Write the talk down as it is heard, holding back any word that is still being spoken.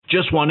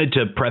Just wanted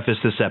to preface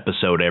this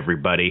episode,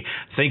 everybody.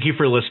 Thank you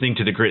for listening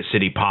to the Grit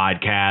City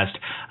podcast.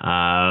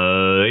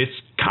 It's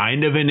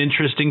kind of an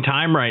interesting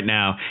time right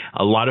now.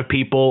 A lot of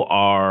people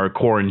are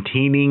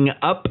quarantining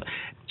up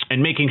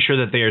and making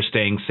sure that they are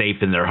staying safe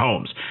in their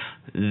homes.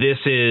 This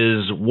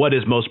is what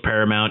is most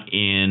paramount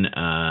in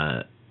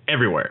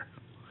everywhere.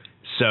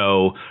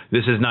 So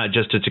this is not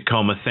just a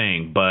Tacoma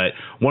thing, but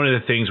one of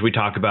the things we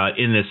talk about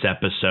in this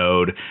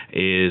episode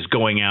is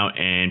going out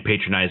and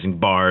patronizing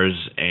bars,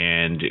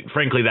 and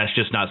frankly, that's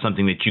just not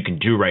something that you can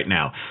do right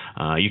now.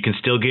 You can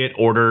still get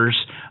orders,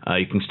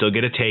 you can still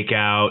get a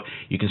takeout,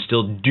 you can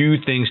still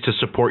do things to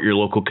support your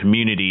local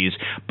communities,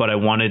 but I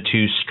wanted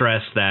to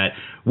stress that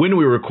when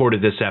we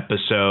recorded this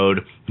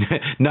episode,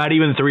 not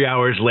even 3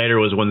 hours later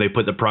was when they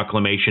put the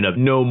proclamation of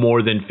no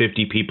more than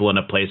 50 people in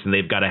a place, and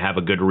they've got to have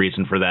a good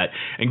reason for that.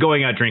 And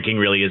going out drinking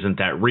really isn't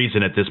that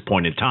reason at this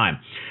point in time.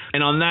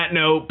 And on that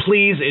note,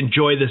 please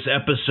enjoy this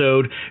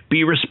episode.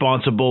 Be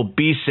responsible,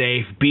 be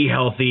safe, be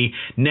healthy.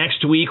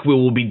 Next week, we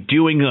will be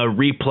doing a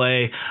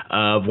replay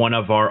of one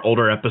of our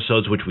older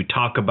episodes, which we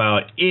talk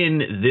about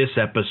in this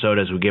episode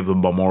as we give a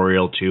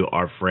memorial to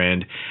our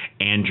friend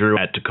Andrew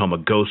at Tacoma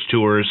Ghost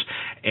Tours.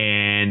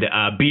 And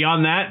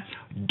beyond that,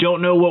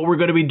 don't know what we're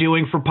going to be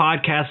doing for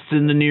podcasts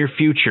in the near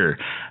future.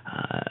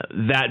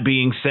 That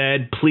being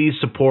said, please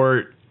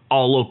support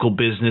all local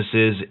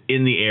businesses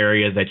in the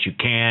area that you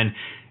can.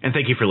 And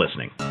thank you for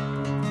listening.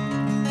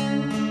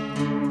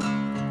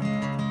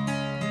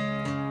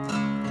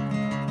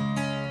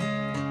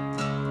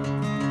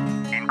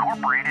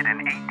 Incorporated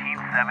in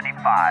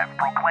 1875,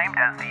 proclaimed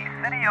as the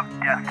City of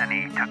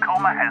Destiny,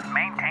 Tacoma has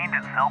maintained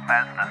itself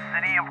as the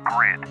City of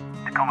Grit.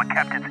 Tacoma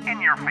kept its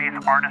in-your-face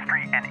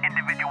artistry and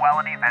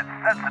individuality that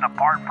sets it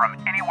apart from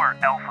anywhere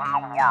else in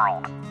the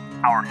world.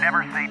 Our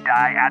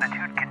never-say-die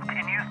attitude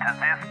continues to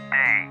this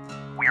day.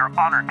 We are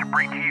honored to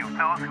bring to you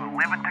those who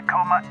live in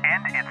Tacoma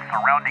and its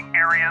surrounding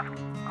areas,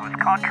 whose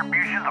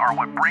contributions are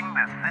what bring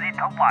this city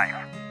to life.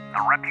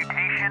 The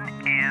reputation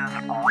is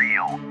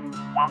real.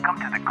 Welcome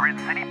to the Grit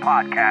City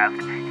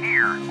Podcast.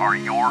 Here are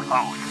your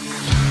hosts.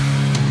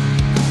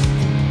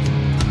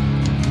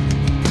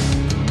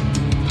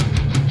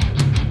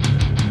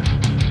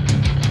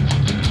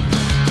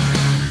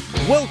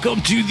 Welcome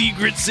to the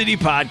Grit City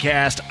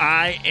Podcast.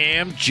 I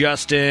am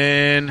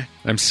Justin.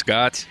 I'm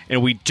Scott.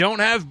 And we don't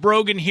have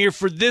Brogan here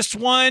for this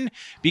one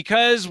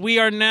because we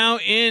are now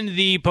in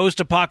the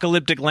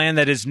post-apocalyptic land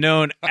that is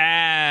known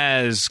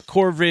as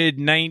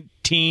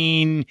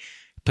COVID-19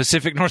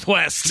 Pacific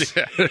Northwest.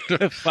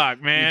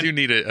 Fuck, man. You do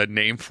need a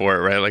name for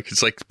it, right? Like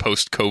it's like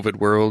post-COVID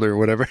world or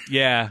whatever.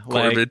 Yeah.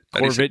 Corvid.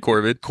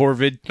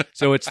 Corvid.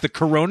 So it's the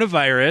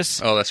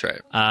coronavirus. Oh, that's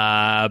right.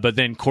 But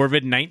then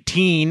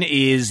COVID-19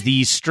 is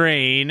the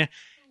strain.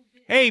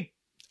 Hey,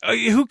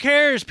 who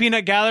cares,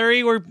 Peanut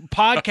Gallery? We're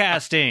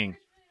podcasting.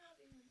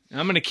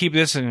 I'm going to keep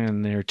this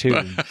in there, too.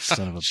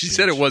 Son of a She bitch.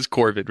 said it was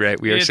Corvid, right?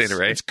 We are saying it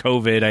right? It's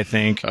COVID, I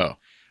think. Oh.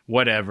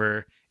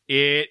 Whatever.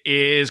 It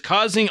is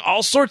causing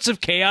all sorts of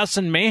chaos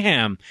and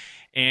mayhem.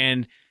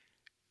 And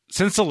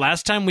since the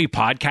last time we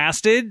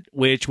podcasted,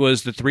 which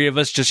was the three of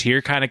us just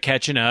here kind of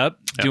catching up,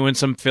 doing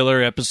some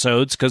filler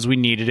episodes because we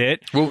needed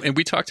it. Well, and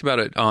we talked about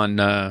it on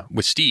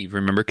with Steve,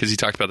 remember? Because he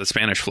talked about the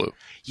Spanish flu.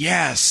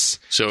 Yes.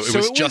 So it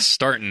was just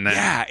starting then.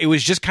 Yeah, it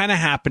was just kind of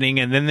happening.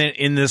 And then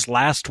in this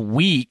last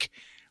week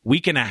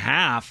and a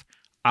half,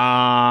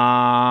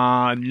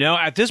 no,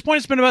 at this point,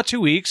 it's been about 2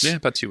 weeks. Yeah,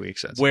 about 2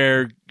 weeks.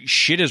 Where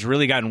shit has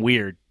really gotten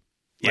weird.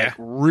 Yeah. Like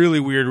really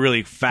weird,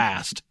 really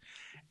fast.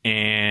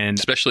 And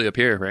especially up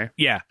here, right?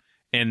 Yeah.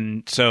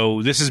 And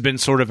so this has been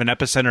sort of an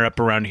epicenter up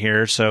around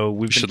here. So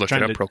we've been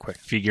trying to real quick.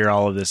 Figure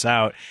all of this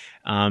out.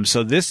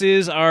 So this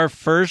is our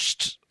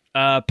first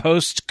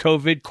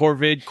post-COVID,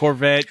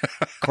 Corvette,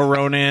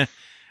 Corona,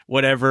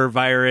 whatever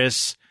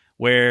virus,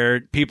 where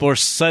people are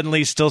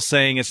suddenly still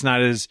saying it's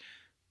not as,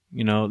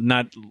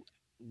 not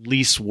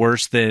least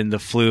worse than the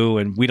flu,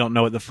 and we don't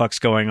know what the fuck's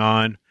going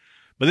on.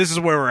 But this is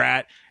where we're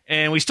at.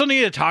 And we still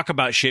need to talk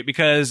about shit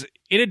because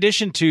in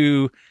addition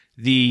to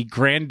the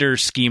grander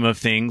scheme of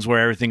things where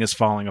everything is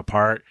falling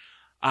apart,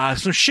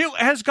 some shit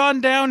has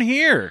gone down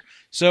here.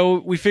 So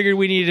we figured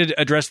we needed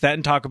to address that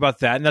and talk about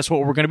that. And that's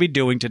what we're going to be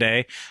doing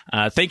today.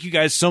 Thank you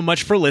guys so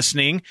much for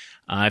listening.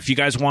 If you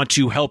guys want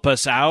to help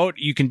us out,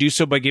 you can do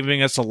so by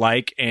giving us a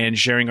like and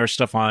sharing our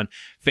stuff on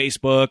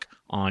Facebook,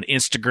 on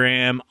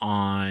Instagram,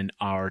 on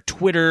our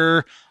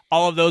Twitter.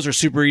 All of those are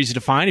super easy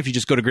to find. If you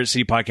just go to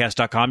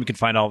gritcitypodcast.com, you can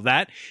find all of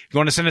that. If you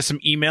want to send us some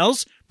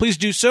emails, please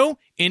do so.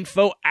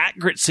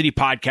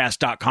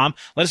 info@gritcitypodcast.com.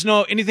 Let us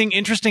know anything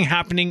interesting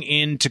happening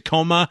in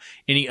Tacoma,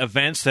 any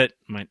events that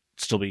might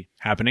still be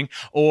happening,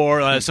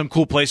 or some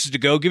cool places to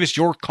go. Give us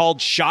your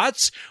called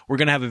shots. We're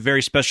going to have a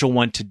very special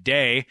one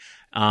today.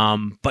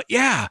 But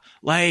yeah,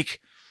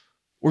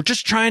 we're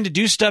just trying to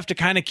do stuff to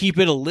kind of keep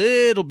it a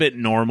little bit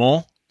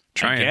normal,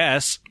 I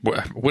guess.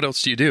 What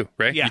else do you do,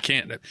 right? Yeah. You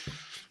can't...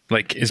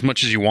 as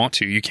much as you want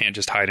to, you can't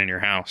just hide in your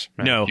house.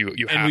 Right? No.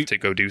 You have to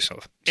go do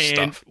stuff.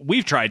 And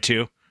we've tried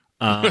to.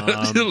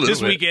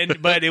 this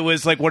weekend, but it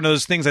was like one of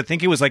those things. I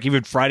think it was like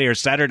even Friday or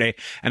Saturday,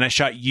 and I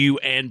shot you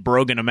and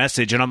Brogan a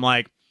message, and I'm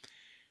like,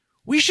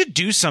 we should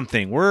do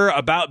something. We're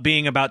about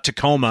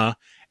Tacoma,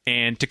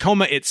 and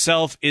Tacoma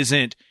itself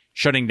isn't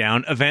shutting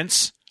down.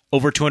 Events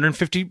over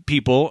 250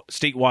 people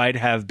statewide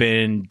have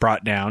been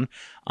brought down.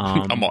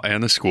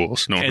 And the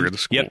schools. No more the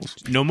schools.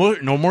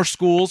 Yep, no more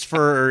schools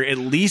for at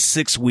least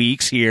 6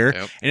 weeks here.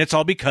 Yep. And it's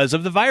all because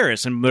of the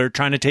virus. And we're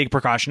trying to take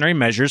precautionary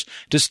measures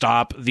to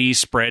stop the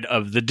spread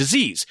of the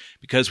disease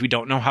because we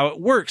don't know how it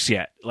works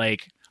yet.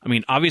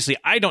 Obviously,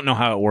 I don't know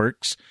how it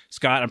works.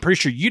 Scott, I'm pretty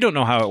sure you don't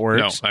know how it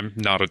works. No, I'm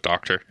not a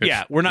doctor.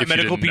 We're not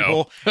medical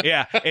people.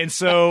 Yeah. And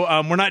so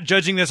we're not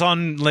judging this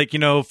on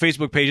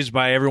Facebook pages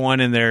by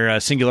everyone and their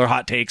singular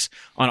hot takes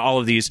on all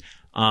of these.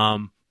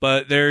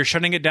 But they're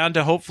shutting it down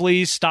to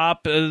hopefully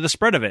stop the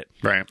spread of it.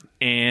 Right.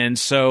 And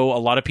so a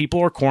lot of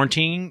people are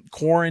quarantining.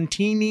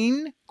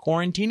 Quarantinis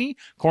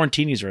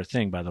are a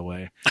thing, by the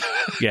way.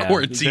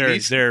 Yeah,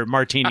 they're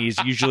martinis.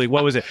 Usually,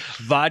 what was it?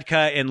 Vodka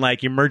and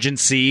like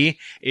Emergency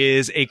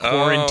is a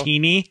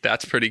quarantini.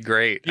 That's pretty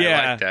great.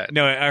 Yeah. I like that.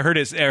 No, I heard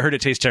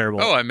it tastes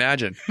terrible. Oh, I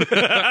imagine.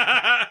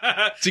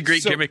 It's a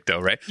great gimmick, though,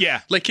 right? Yeah.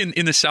 Like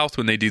in the South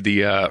when they do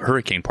the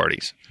hurricane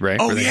parties,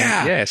 right? Oh,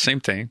 yeah. Yeah, same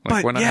thing.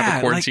 Like, why not have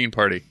a quarantine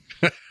party?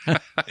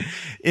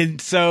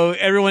 And so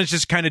everyone's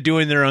just kind of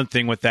doing their own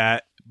thing with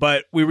that.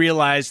 But we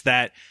realized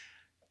that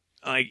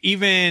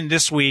even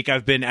this week,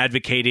 I've been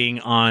advocating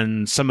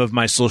on some of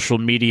my social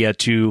media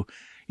to,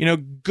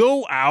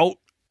 go out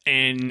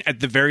and at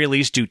the very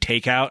least do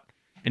takeout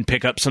and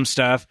pick up some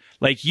stuff.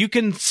 Like you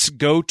can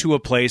go to a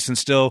place and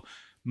still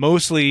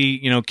mostly,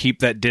 keep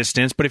that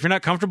distance. But if you're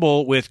not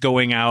comfortable with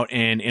going out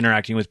and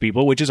interacting with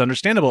people, which is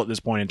understandable at this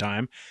point in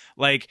time,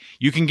 like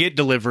you can get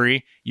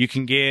delivery, you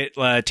can get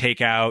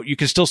takeout, you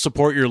can still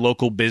support your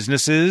local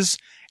businesses.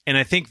 And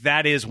I think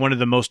that is one of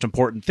the most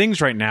important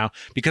things right now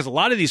because a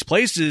lot of these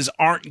places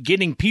aren't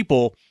getting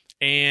people.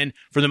 And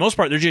for the most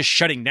part, they're just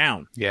shutting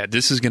down. Yeah,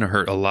 this is going to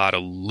hurt a lot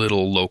of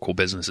little local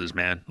businesses,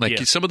 man. Like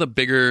some of the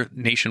bigger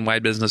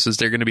nationwide businesses,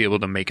 they're going to be able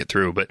to make it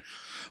through. But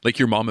like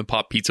your mom and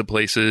pop pizza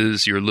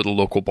places, your little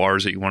local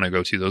bars that you want to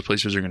go to, those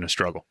places are going to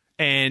struggle.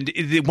 And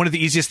one of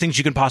the easiest things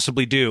you can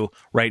possibly do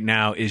right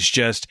now is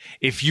just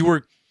if you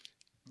were...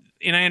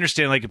 And I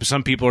understand, like, if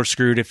some people are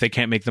screwed if they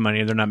can't make the money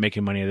and they're not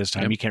making money at this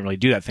time. Yep. You can't really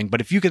do that thing. But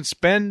if you can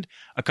spend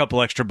a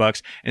couple extra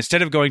bucks,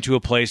 instead of going to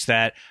a place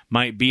that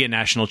might be a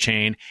national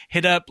chain,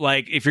 hit up,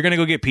 like, if you're going to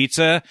go get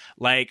pizza,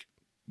 like,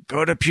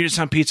 go to Puget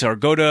Sound Pizza or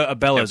go to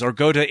Abella's or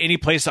go to any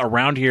place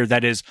around here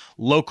that is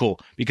local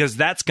because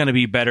that's going to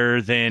be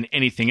better than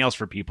anything else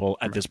for people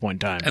at this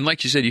point in time. And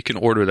like you said, you can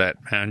order that,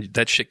 man.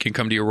 That shit can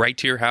come to you right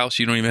to your house.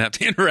 You don't even have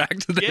to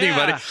interact with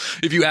anybody.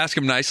 If you ask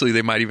them nicely,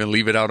 they might even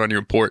leave it out on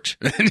your porch.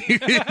 And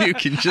you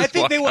can just I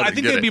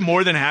think they'd be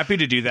more than happy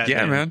to do that.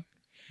 Yeah, man.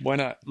 Why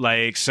not?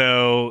 I'm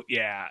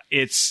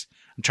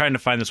trying to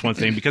find this one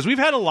thing because we've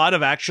had a lot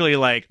of actually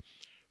like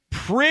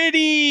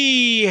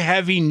pretty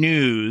heavy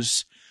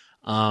news.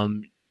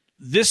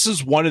 This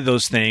is one of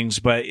those things,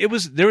 but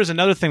there was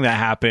another thing that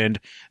happened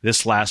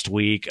this last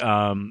week,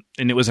 and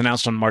it was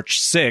announced on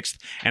March 6th,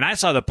 and I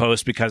saw the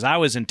post because I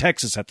was in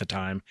Texas at the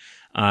time,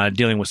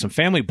 dealing with some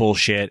family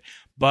bullshit,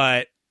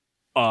 but,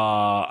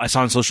 I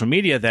saw on social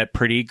media that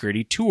Pretty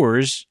Gritty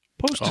Tours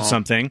posted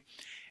something,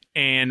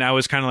 and I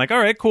was kind of like, all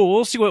right, cool,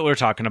 we'll see what we're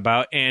talking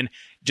about, and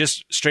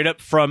just straight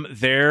up from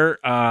their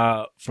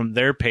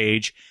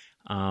page,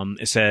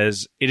 it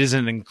says, "It is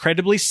an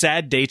incredibly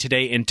sad day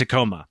today in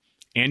Tacoma.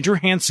 Andrew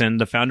Hansen,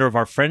 the founder of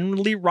our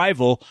friendly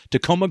rival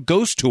Tacoma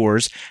Ghost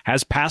Tours,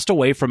 has passed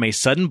away from a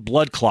sudden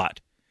blood clot.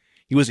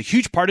 He was a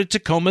huge part of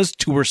Tacoma's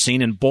tour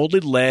scene and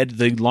boldly led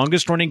the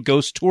longest-running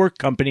ghost tour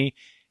company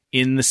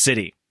in the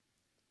city.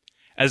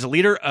 As a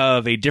leader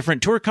of a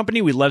different tour company,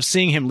 we love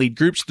seeing him lead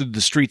groups through the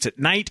streets at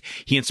night.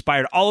 He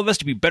inspired all of us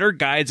to be better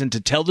guides and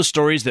to tell the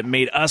stories that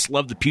made us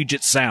love the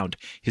Puget Sound.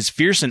 His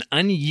fierce and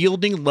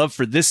unyielding love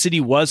for this city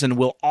was and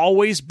will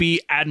always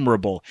be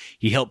admirable.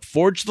 He helped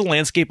forge the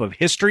landscape of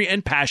history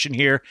and passion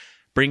here,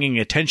 bringing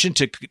attention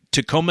to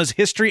Tacoma's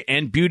history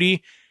and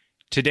beauty.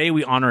 Today,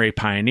 we honor a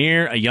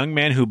pioneer, a young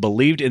man who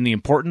believed in the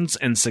importance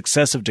and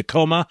success of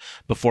Tacoma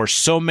before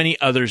so many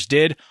others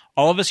did.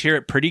 All of us here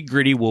at Pretty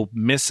Gritty will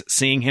miss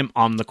seeing him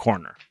on the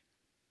corner."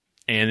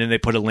 And then they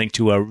put a link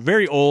to a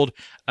very old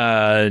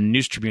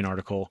News Tribune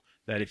article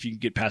that if you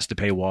get past the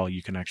paywall,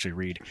 you can actually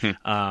read.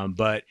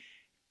 But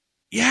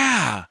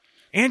yeah,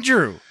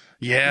 Andrew.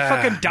 Yeah. He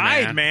fucking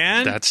died,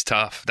 man. That's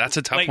tough. That's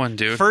a tough one,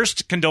 dude.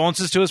 First,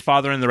 condolences to his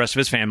father and the rest of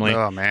his family.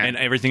 Oh, man. And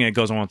everything that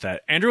goes on with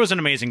that. Andrew was an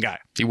amazing guy.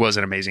 He was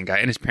an amazing guy.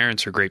 And his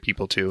parents are great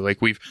people, too.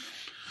 Like, we've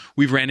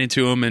ran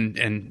into him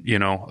and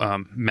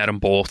met them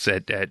both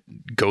at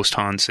ghost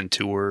hunts and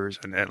tours.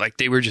 And like,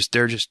 they're just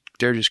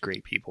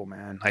great people,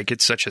 man. Like,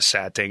 it's such a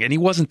sad thing. And he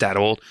wasn't that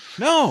old.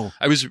 No.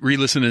 I was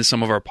re-listening to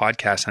some of our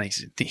podcasts,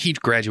 and he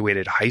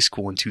graduated high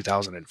school in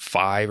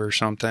 2005 or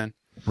something.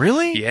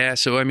 Really? Yeah.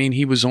 So, I mean,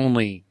 he was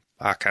only...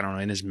 I don't know,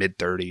 in his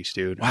mid-30s,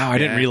 dude. Wow, I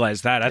didn't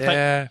realize that.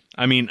 I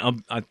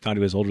thought he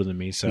was older than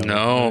me. So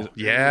no,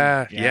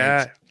 yeah.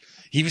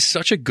 He was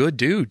such a good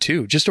dude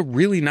too, just a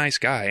really nice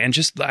guy, and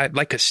just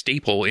like a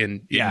staple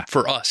in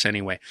for us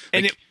anyway.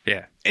 Like,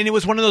 and it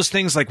was one of those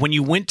things like when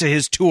you went to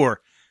his tour,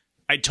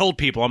 I told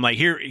people, I'm like,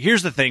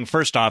 here's the thing.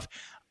 First off,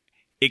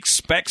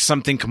 expect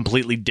something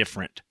completely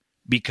different,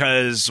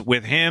 because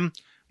with him,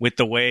 with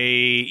the way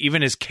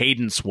even his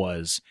cadence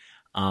was,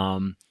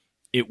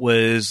 it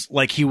was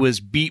like he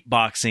was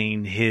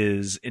beatboxing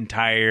his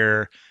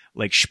entire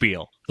like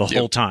spiel the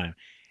whole time.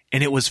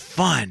 And it was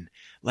fun.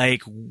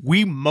 Like,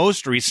 we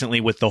most recently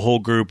with the whole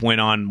group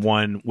went on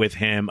one with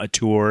him, a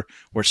tour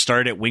where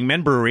started at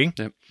Wingman Brewery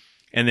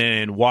and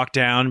then walked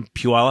down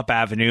Puyallup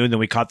Avenue. And then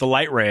we caught the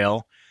light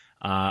rail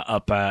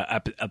up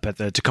at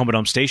the Tacoma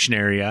Dome Station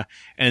area,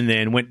 and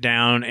then went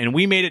down, and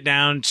we made it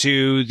down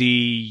to the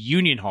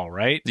Union Hall,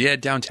 right? Yeah,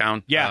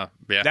 downtown. Yeah.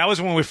 That was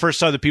when we first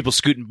saw the people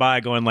scooting by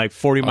going like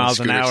 40 miles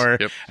an hour.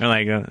 Yep. And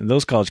like,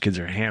 those college kids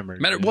are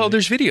hammered. Well,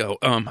 there's video.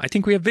 I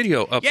think we have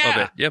video up of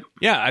it. Yep.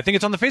 Yeah, I think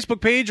it's on the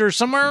Facebook page or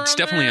somewhere. It's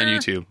definitely there. on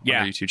YouTube. Yeah.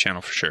 On our YouTube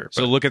channel for sure.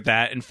 So look at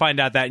that and find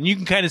out that. And you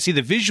can kind of see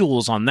the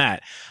visuals on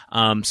that.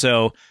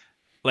 So,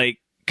 like,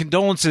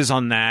 condolences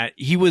on that.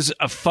 He was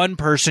a fun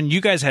person.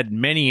 You guys had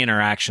many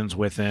interactions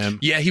with him.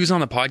 Yeah, he was on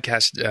the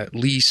podcast at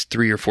least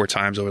 3 or 4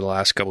 times over the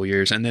last couple of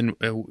years, and then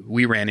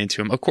we ran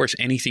into him. Of course,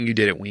 anything you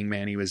did at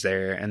Wingman, he was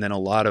there, and then a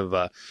lot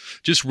of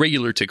just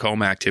regular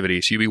Tacoma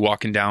activities. You'd be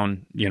walking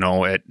down,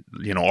 at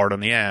Art on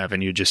the Ave,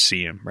 and you just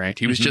see him. Right?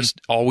 He was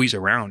just always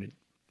around.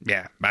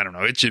 Yeah, I don't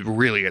know. It's just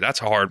really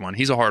that's a hard one.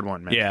 He's a hard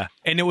one, man. Yeah,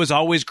 and it was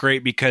always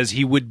great because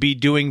he would be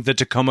doing the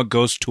Tacoma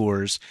Ghost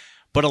Tours.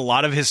 But a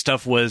lot of his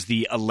stuff was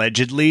the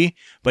allegedly.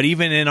 But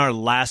even in our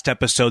last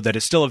episode that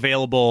is still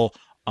available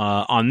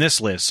on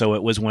this list, so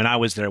it was when I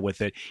was there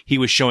with it, he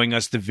was showing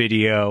us the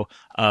video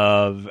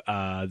of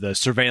the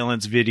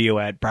surveillance video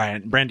at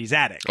Brandy's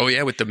attic. Oh,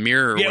 yeah, with the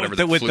mirror or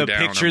whatever. With the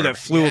picture that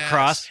flew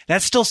across.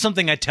 That's still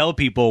something I tell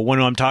people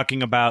when I'm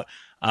talking about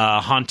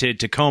haunted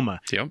Tacoma.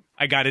 Yep.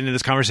 I got into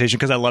this conversation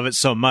because I love it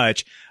so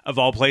much. Of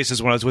all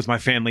places, when I was with my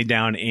family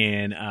down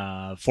in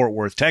Fort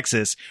Worth,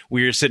 Texas,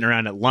 we were sitting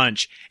around at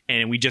lunch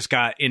and we just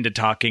got into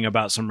talking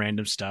about some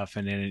random stuff.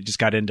 And then it just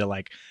got into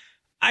like,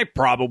 I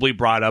probably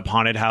brought up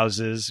haunted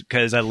houses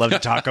because I love to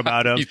talk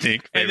about them. You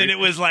think? Maybe. And then it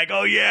was like,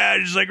 oh yeah,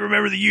 just like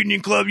remember the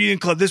Union Club.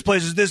 This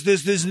place is this,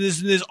 and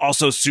this,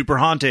 also super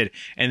haunted.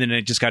 And then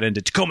it just got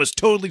into Tacoma's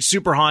totally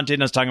super haunted.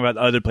 And I was talking about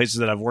the other places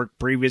that I've worked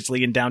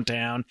previously in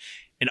downtown.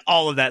 And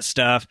all of that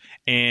stuff,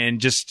 and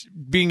just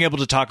being able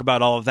to talk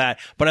about all of that.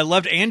 But I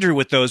loved Andrew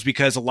with those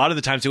because a lot of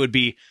the times it would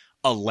be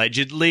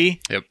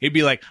allegedly. Yep. It'd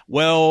be like,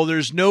 well,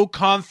 there's no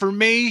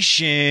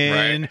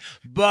confirmation,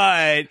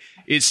 but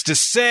it's to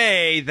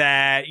say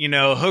that,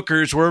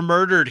 hookers were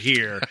murdered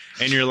here.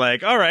 And you're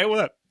like, all right,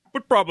 well, that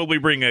would probably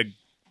bring a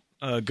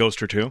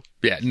ghost or two.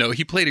 Yeah, no,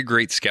 he played a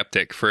great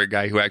skeptic for a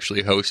guy who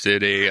actually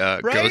hosted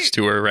a ghost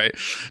tour, right?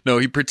 No,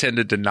 he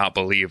pretended to not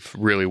believe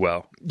really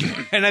well.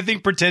 And I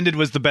think pretended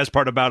was the best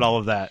part about all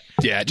of that.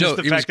 Yeah, just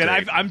the fact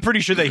that I'm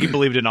pretty sure that he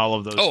believed in all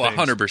of those things.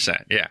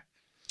 100%, yeah.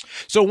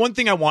 So one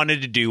thing I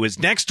wanted to do is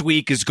next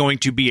week is going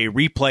to be a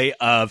replay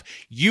of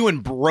you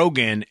and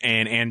Brogan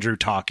and Andrew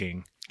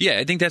talking. Yeah,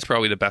 I think that's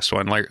probably the best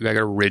one, like an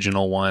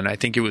original one. I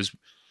think it was,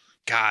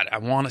 I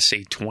want to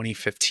say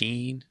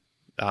 2015.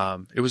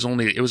 It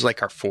was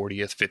like our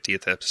 40th,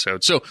 50th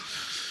episode. So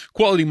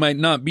quality might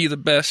not be the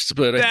best,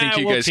 but I think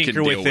you guys can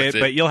deal with it.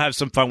 But you'll have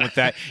some fun with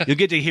that. You'll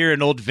get to hear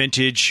an old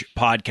vintage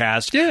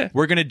podcast. Yeah.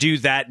 We're going to do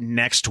that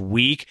next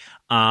week.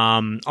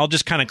 I'll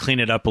just kind of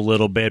clean it up a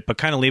little bit, but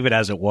kind of leave it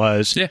as it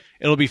was. Yeah.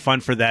 It'll be fun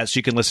for that. So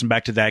you can listen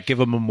back to that, give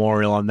a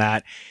memorial on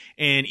that.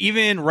 And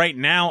even right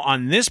now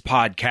on this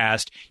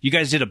podcast, you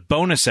guys did a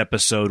bonus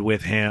episode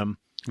with him.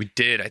 We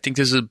did. I think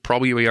this is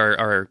probably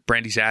our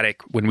Brandy's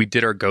Attic when we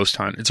did our ghost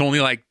hunt. It's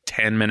only like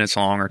 10 minutes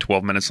long or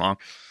 12 minutes long.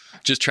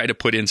 Just try to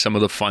put in some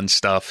of the fun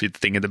stuff, the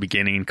thing at the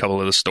beginning, a couple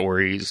of the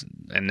stories,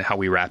 and how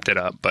we wrapped it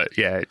up. But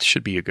yeah, it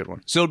should be a good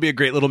one. So it'll be a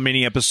great little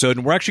mini episode,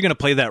 and we're actually going to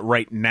play that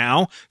right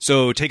now.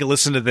 So take a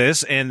listen to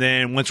this, and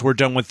then once we're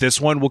done with this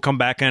one, we'll come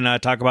back and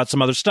talk about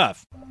some other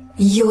stuff.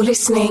 You're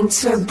listening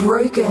to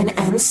Brogan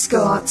and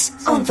Scott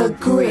on the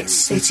Grit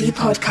City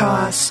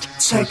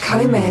Podcast,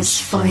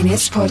 Tacoma's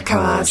finest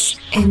podcast.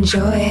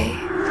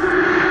 Enjoy.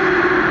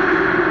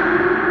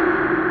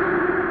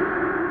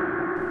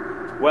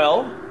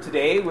 Well,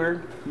 today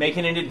we're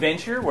making an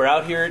adventure. We're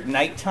out here at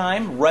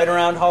nighttime, right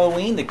around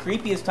Halloween, the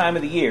creepiest time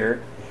of the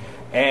year,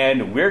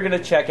 and we're going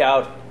to check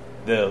out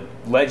the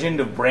legend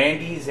of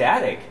Brandy's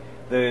Attic.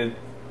 This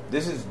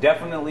is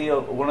definitely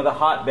one of the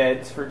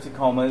hotbeds for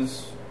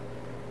Tacoma's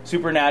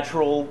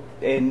supernatural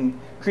and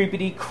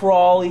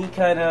creepity-crawly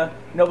kind of,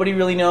 nobody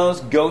really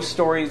knows, ghost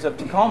stories of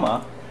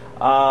Tacoma.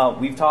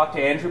 We've talked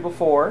to Andrew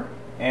before,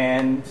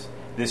 and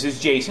this is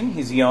Jason.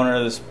 He's the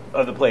owner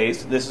of the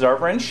place. This is our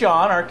friend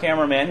Sean, our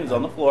cameraman, who's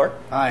on the floor.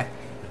 Hi.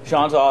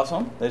 Sean's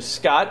awesome. There's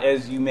Scott,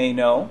 as you may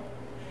know,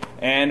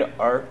 and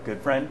our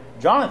good friend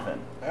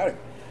Jonathan. Howdy.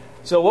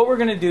 So what we're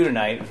going to do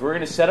tonight is we're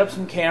going to set up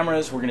some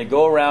cameras, we're going to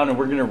go around, and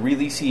we're going to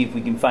really see if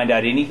we can find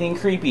out anything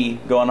creepy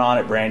going on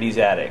at Brandy's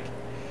Attic.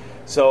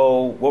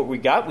 So what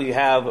we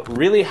have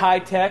really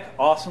high-tech,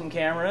 awesome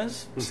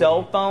cameras,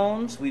 cell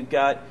phones. We've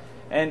got,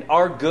 and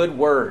our good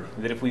word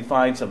that if we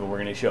find something, we're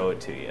going to show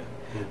it to you.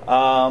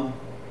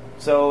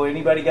 So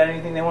anybody got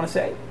anything they want to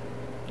say?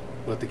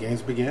 Let the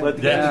games begin. Let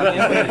the games begin.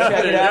 We're going to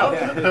check it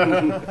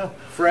out.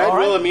 Fred, All right.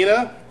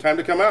 Wilhelmina, time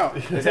to come out.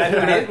 Is that who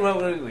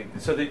it is? Wait.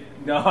 So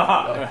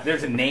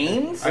there's a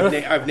names?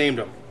 I've named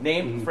them.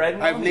 Name Fred?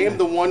 I've named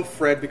the one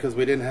Fred because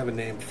we didn't have a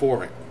name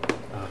for him.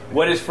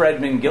 What has Fred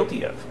been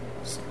guilty of?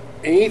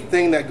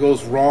 Anything that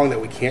goes wrong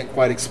that we can't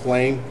quite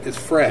explain is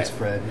Fred. It's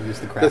Fred. He was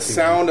the The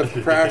sound of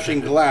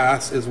crashing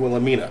glass is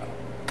Wilhelmina.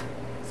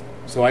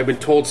 So I've been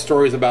told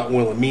stories about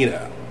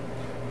Wilhelmina.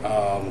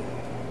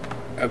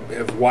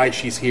 Of why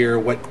she's here,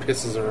 what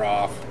pisses her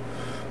off.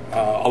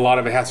 A lot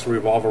of it has to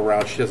revolve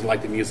around she doesn't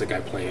like the music I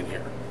play in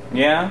here.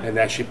 Yeah? And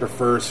that she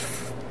prefers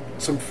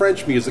some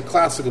French music,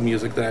 classical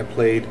music that I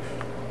played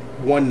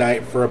one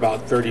night for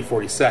about 30,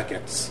 40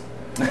 seconds.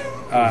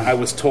 I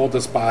was told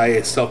this by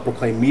a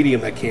self-proclaimed medium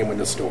that came in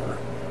the store.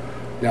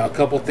 Now, a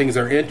couple things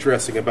that are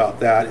interesting about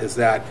that is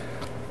that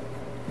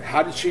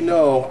how did she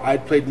know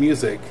I'd played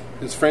music,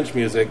 this French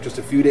music, just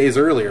a few days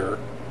earlier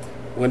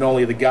when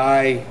only the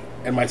guy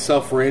and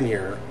myself were in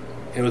here?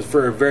 It was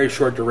for a very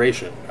short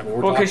duration. I mean,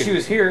 Well, because she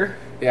was here.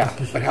 Yeah,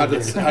 but how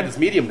does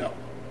medium know?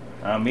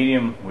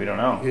 Medium, we don't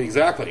know.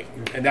 Exactly,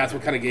 and that's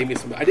what kind of gave me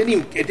some. It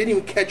didn't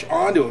even catch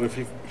on to it when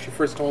she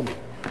first told me.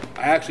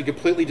 I actually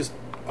completely just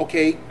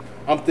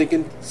I'm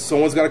thinking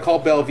someone's got to call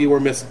Bellevue or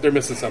they're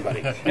missing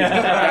somebody.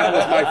 That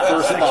was my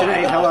first thought.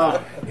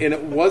 Hello. And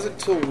it wasn't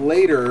till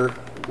later,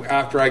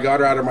 after I got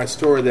her out of my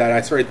store, that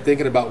I started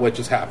thinking about what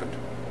just happened.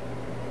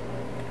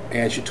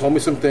 And she told me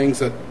some things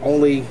that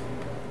only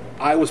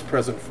I was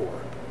present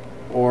for,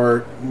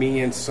 or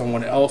me and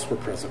someone else were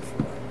present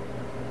for.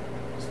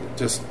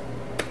 Just,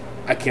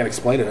 I can't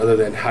explain it other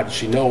than how did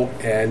she know?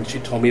 And she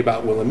told me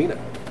about Wilhelmina.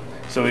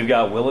 So we've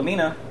got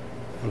Wilhelmina,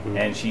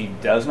 and she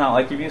does not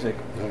like your music.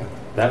 Yeah.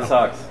 That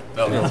sucks.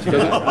 I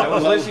I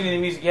was listening to the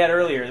music you had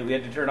earlier that we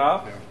had to turn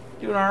off.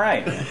 Doing all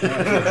right.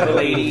 The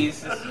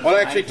ladies. Well,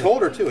 I actually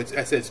told her too. I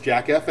said it's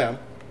Jack FM.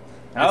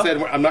 I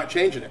said I'm not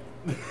changing it.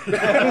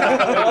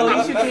 Well, at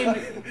least you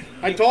came.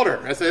 I told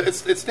her. I said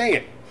it's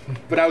staying.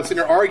 But I was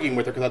sitting there arguing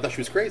with her because I thought she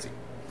was crazy.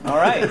 All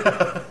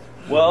right.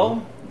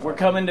 Well, we're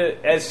coming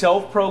to as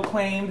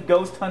self-proclaimed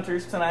ghost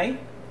hunters tonight.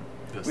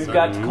 Yes, We've sir.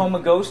 got Tacoma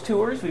Ghost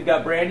Tours. We've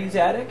got Brandy's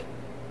Attic.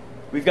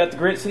 We've got the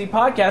Grit City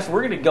Podcast.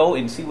 We're going to go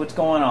and see what's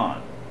going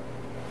on.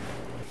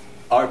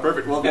 All right,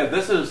 perfect. Well, yeah,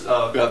 this is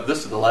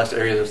the last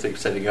area this thing's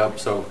setting up.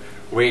 So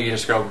we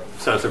just go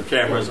set up some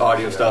cameras,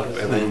 audio stuff,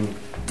 and then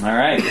All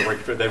right.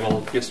 then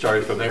we'll get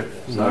started from there.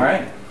 So, All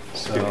right.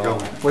 good to go.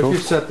 What if you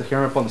set the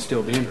camera up on the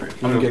steel beam? You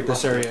can get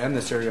this area and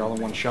this area all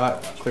in one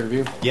shot, clear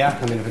view. Yeah,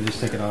 I mean, if I just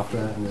stick it off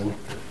there and then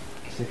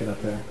stick it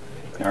up there.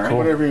 All right.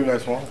 Whatever you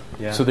guys want.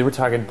 Yeah. So they were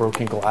talking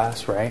broken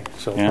glass, right?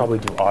 So we'll Yeah. probably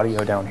do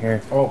audio down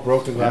here. Oh,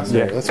 broken glass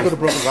area. Let's go to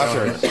broken glass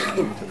area.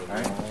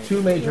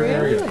 Two major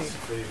areas.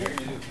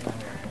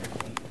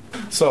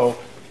 So,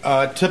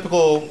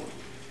 typical.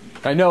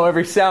 I know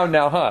every sound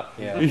now, huh?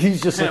 Yeah.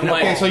 He's just like,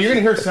 Okay, so you're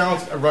going to hear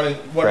sounds of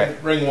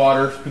running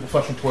water, people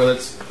flushing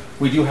toilets.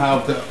 We do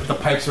have the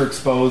pipes are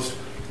exposed.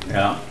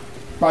 Yeah.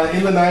 By the end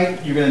of the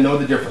night, you're going to know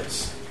the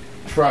difference.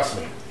 Trust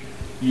me.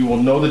 You will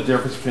know the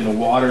difference between the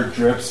water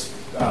drips,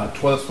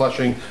 toilets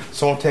flushing,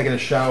 someone taking a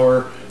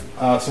shower,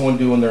 someone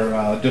doing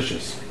their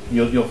dishes.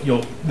 You'll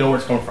know where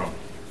it's coming from.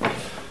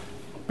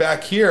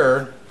 Back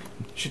here,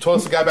 she told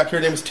us the guy back here,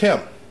 his name is Tim.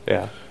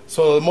 yeah.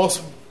 So the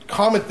most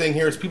common thing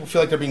here is people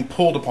feel like they're being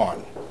pulled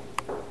upon.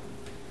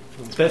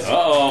 Those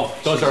are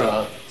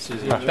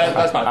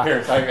that's my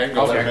parents. I can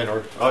go Okay.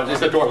 there. Or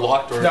is the door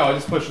locked? Or No,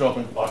 just push it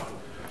open.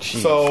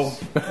 So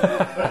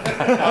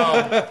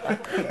That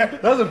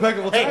was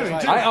impeccable timing.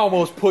 I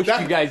almost pushed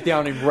you guys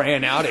down and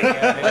ran out of here.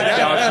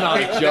 That's not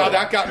a now joke.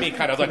 that got me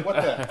kind of like, what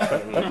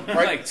the?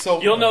 Right.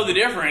 So You'll know the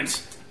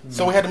difference.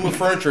 So we had to move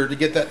furniture to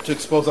get that to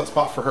expose that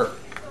spot for her.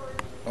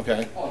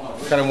 Okay,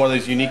 kind of one of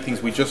those unique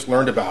things we just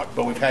learned about.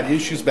 But we've had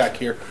issues back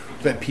here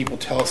that people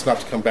tell us not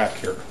to come back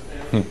here.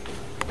 And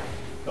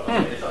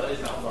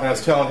I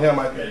was telling him,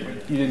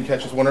 you didn't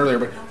catch this one earlier,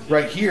 but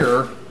right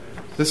here,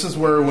 this is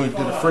where when we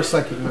did the first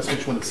psychic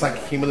investigation, when the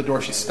psychic came in the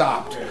door, she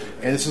stopped.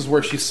 And this is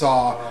where she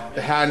saw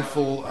the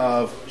handful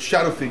of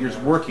shadow figures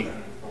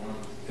working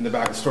in the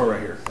back of the store right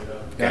here.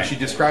 Now, she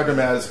described them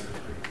as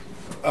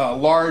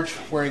large,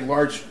 wearing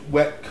large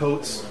wet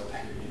coats,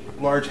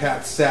 large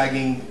hats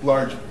sagging,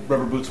 large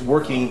rubber boots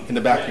working in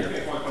the back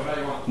here.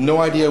 No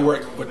idea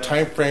what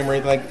time frame or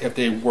anything, like if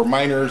they were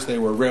miners, they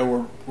were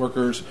railroad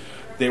workers,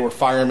 they were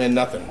firemen,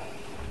 nothing.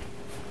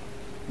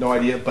 No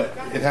idea, but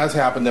it has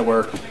happened that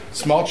where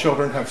small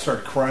children have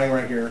started crying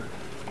right here.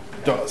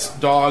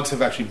 Dogs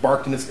have actually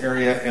barked in this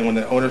area, and when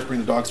the owners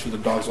bring the dogs through, the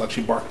dogs will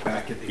actually bark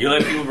back at You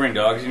let people bring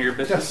dogs into your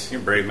business? Yes.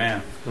 You're a brave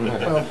man.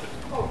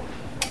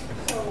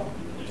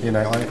 You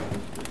nightlight?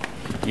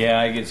 Yeah,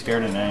 I get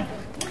scared at night.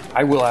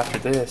 I will after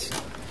this.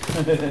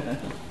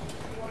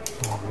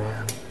 Oh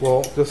man.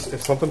 Well, just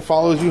if something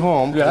follows you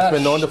home, it's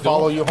been known to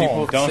follow you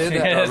home. Don't say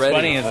that It's already.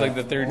 funny. It's like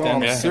the third No,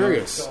 time. I'm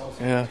serious.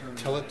 Yeah.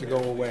 Tell it to go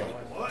away.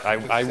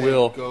 I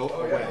will. Go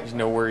away. There's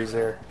no worries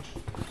there.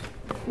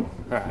 All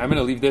right, I'm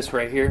gonna leave this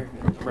right here,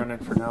 running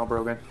for now,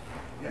 Brogan.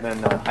 And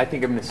then I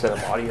think I'm gonna set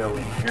up audio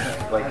in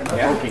here. Like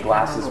broken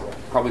glass is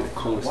probably the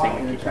coolest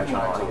thing to keep catching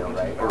audio,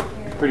 right? Or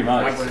Pretty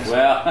much.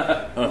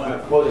 Well,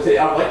 Well, to say,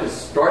 I'd like to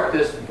start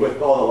this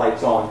with all the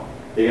lights on,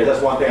 because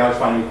that's one thing I was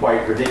finding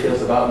quite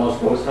ridiculous about most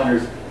ghost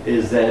hunters,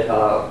 is that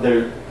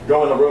they're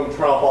go in the room,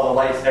 turn off all the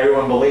lights,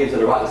 everyone believes that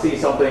they're about to see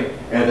something,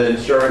 and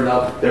then sure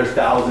enough, there's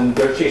thousands,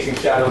 they're chasing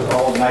shadows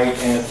all night,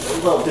 and it's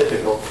a little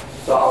difficult.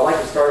 So I like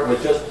to start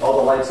with just all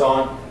the lights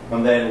on,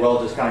 and then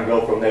we'll just kind of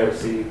go from there,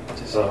 see. And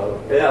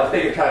I was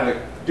thinking kind of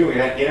doing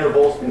it at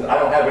intervals, because I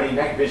don't have any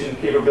night vision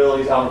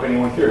capabilities, I don't know if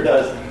anyone here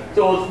does.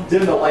 So we'll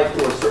dim the lights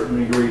to a certain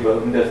degree, but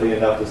definitely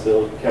enough to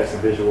still catch the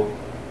visual.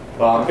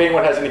 If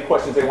anyone has any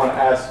questions they want to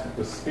ask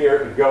the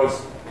spirit, the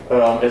ghost,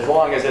 as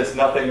long as it's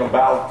nothing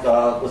about,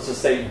 let's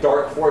just say,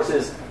 dark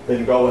forces,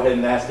 then go ahead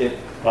and ask it.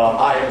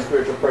 I am a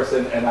spiritual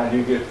person, and I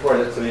do give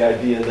credit to the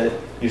idea that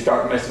you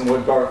start messing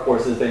with dark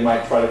forces, they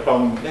might try to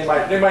come. They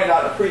might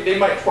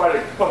try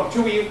to come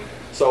to you.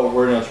 So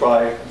we're going to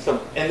try.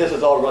 And this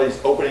is all really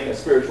just opening a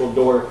spiritual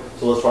door.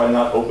 So let's try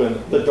not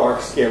open the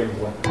dark, scary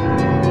one.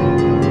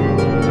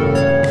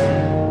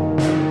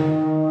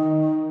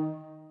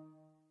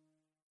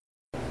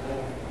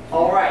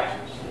 All right.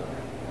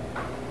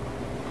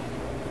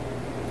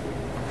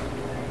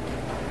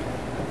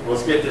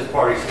 Let's get this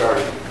party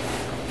started.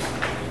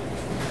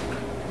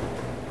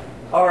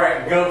 All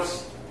right,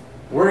 ghosts.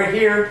 We're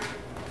here,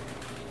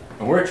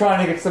 and we're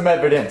trying to get some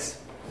evidence.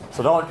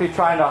 So don't be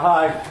trying to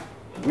hide.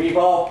 We've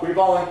all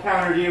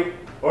encountered you,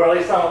 or at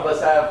least some of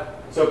us have.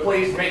 So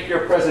please make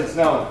your presence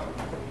known.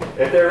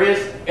 If there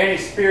is any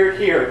spirit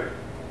here,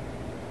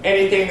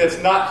 anything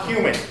that's not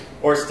human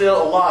or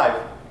still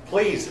alive,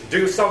 please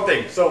do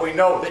something so we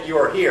know that you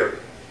are here.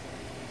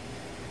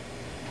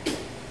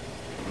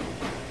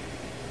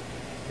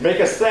 Make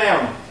a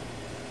sound.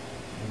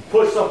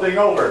 Push something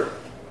over.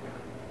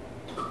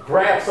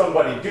 Grab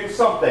somebody. Do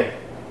something.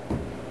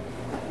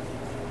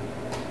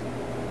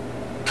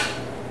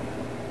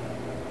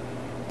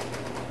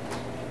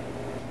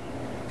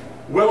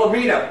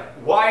 Wilhelmina,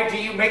 why do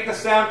you make the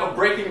sound of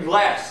breaking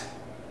glass?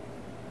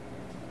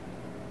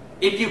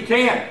 If you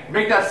can,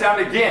 make that sound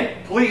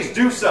again. Please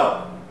do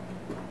so.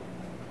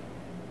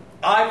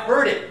 I've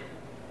heard it.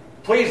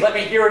 Please let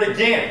me hear it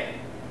again.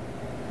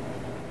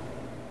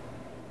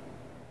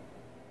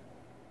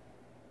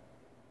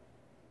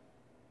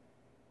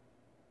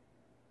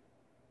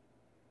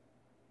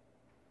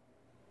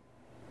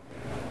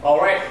 All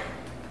right.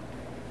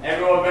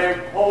 Everyone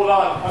better hold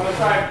on. I'm going to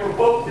try and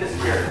provoke this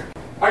spirit.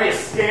 Are you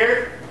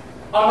scared?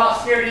 I'm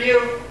not scared of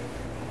you.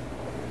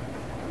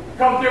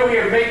 Come through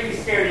here and make me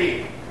scared of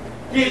you.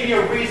 Give me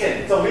a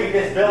reason to leave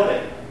this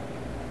building.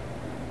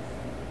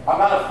 I'm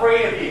not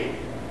afraid of you.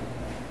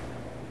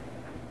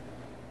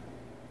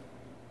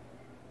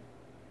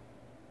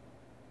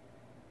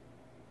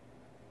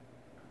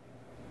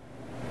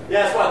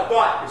 Yeah, that's what I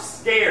thought. You're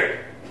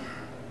scared.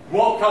 You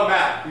won't come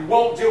out. You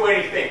won't do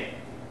anything.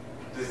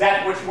 Is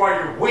that what you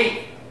are? You're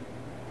weak.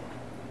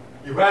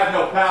 You have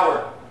no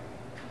power.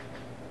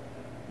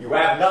 You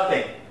have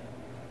nothing.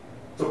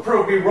 So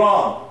prove me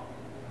wrong.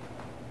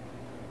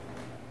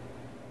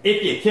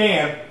 If you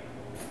can.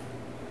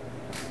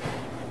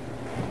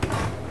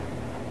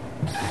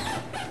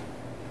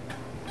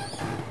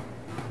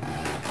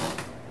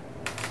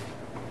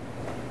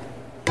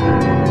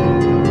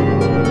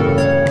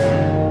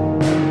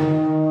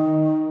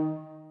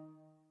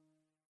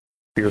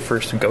 Your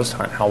first ghost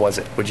hunt, how was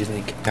it? What'd you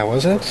think? How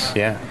was it?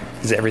 Yeah.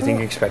 Is it everything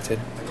you expected?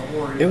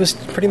 It was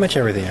pretty much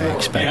everything I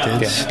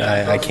expected.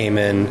 I came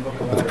in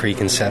with a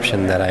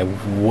preconception that I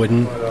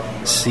wouldn't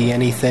see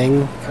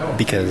anything,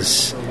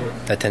 because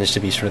that tends to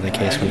be sort of the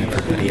case when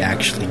everybody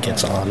actually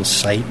gets on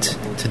site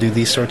to do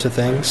these sorts of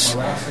things.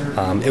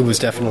 It was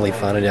definitely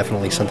fun, and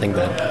definitely something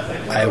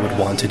that I would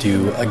want to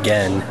do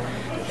again,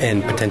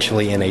 and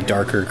potentially in a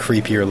darker,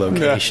 creepier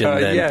location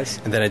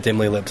than a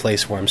dimly lit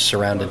place where I'm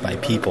surrounded by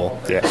people.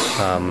 Yeah.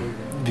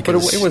 But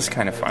it was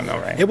kind of fun, though,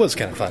 right? It was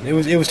kind of fun. It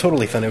was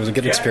totally fun. It was a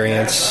good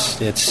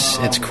experience.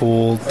 It's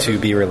cool to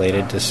be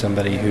related to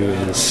somebody who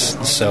is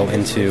so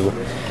into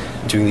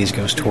doing these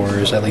ghost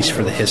tours, at least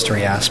for the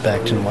history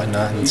aspect and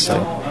whatnot. And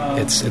so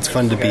it's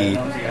fun to be,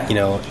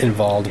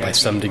 involved by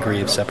some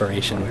degree of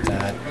separation with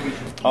that.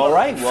 All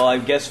right. Well, I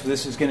guess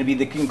this is going to be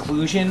the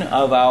conclusion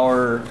of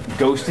our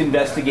ghost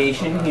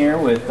investigation here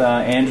with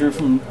Andrew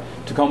from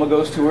Tacoma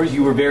Ghost Tours.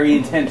 You were very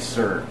intense,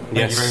 sir.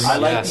 Yes. I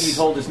like that you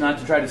told us not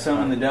to try to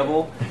summon the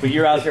devil, but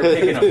you're out there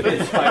picking a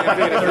fist fight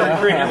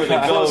with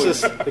a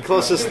ghost. The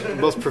closest,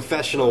 most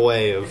professional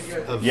way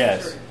of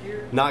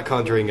not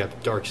conjuring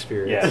up dark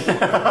spirits. Yes.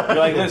 You're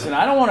like, listen,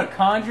 I don't want to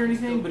conjure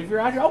anything, but if you're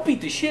out here, I'll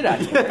beat the shit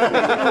out of you.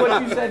 That's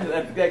what you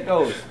said that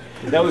goes.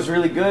 That was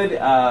really good.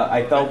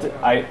 I felt it.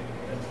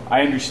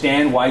 I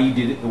understand why you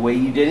did it the way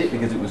you did it,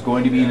 because it was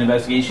going to be an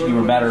investigation. You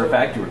were matter of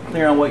fact. You were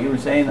clear on what you were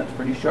saying. That's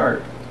pretty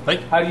sharp.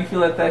 How do you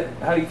feel like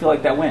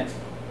that went?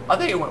 I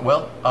think it went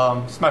well.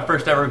 It's my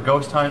first ever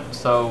ghost hunt,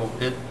 so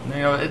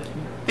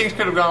things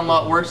could have gone a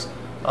lot worse.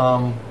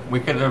 We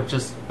could have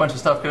just a bunch of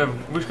stuff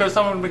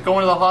someone would go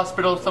into the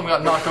hospital, someone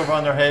got knocked over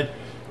on their head.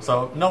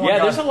 So no one. Yeah,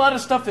 there's a lot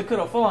of stuff that could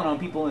have fallen on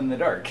people in the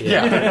dark.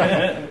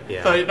 Yeah.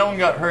 So no one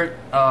got hurt.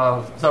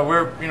 So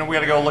we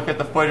had to go look at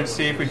the footage,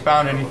 see if we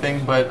found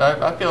anything. But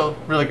I feel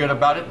really good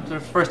about it. It's the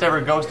first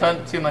ever ghost hunt.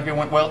 It seemed like it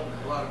went well.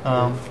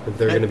 Is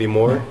there going to be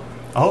more?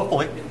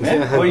 Hopefully.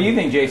 What do you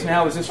think, Jason?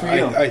 How was this for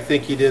you? I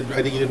think he did.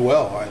 I think he did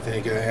well. I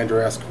think Andrew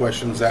asked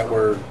questions that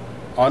were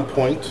on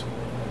point,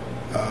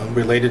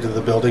 related to the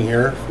building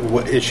here,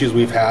 what issues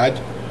we've had,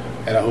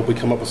 and I hope we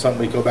come up with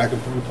something. We go back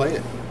and replay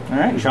it. All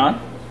right, Sean,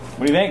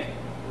 what do you think?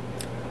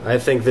 I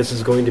think this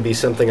is going to be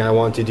something I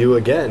want to do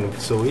again,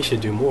 so we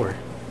should do more.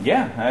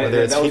 Yeah,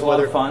 that was a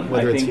lot of fun.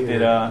 I think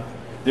that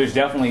there's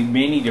definitely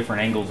many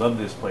different angles of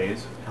this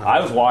place.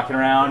 I was walking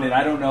around, and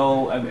I don't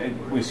know.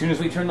 As soon as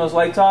we turned those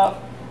lights off,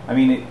 I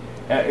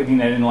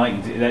didn't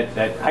like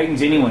that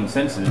heightens anyone's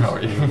senses.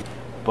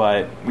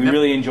 But we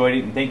really enjoyed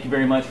it, and thank you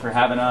very much for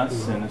having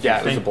us. And it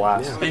was a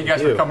blast. Yeah, thank you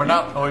guys for coming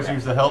up. Always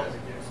use the help.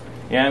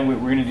 Yeah, and we're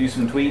going to do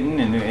some tweeting,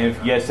 and if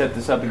you guys set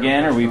this up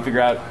again or we figure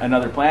out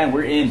another plan,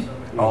 we're in.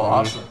 Oh,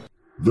 awesome.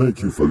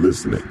 Thank you for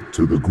listening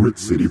to the Grit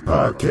City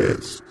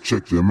Podcast.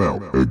 Check them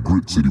out at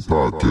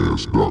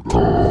gritcitypodcast.com.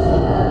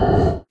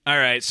 All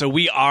right, so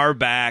we are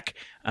back.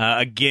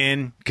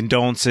 Again,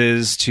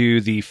 condolences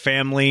to the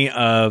family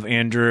of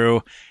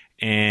Andrew.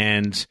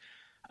 And,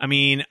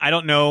 I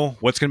don't know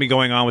what's going to be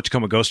going on with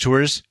Tacoma Ghost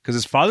Tours, because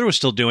his father was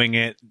still doing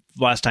it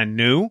last I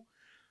knew.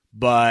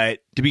 But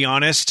to be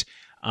honest,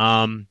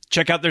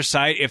 check out their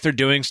site. If they're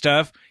doing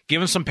stuff,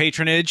 give them some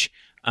patronage.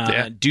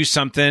 Do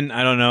something.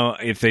 I don't know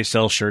if they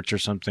sell shirts or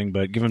something,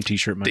 but give them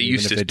t-shirt money. They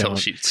used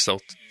to sell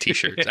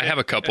t-shirts. I have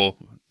a couple.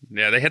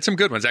 Yeah, they had some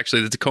good ones.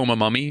 Actually, the Tacoma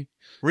Mummy.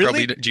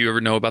 Really? Do you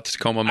ever know about the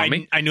Tacoma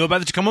Mummy? I knew about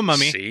the Tacoma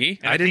Mummy. See?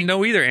 I didn't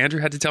know either.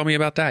 Andrew had to tell me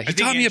about that. He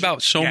taught me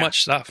about so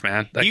much stuff,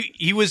 man.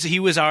 He was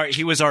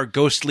our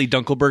ghostly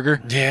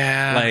Dunkelberger.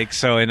 Yeah.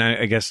 And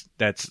I guess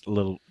that's a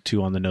little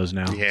too on the nose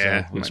now.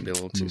 Yeah, so must be a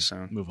little too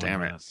soon. Move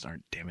Damn on. it.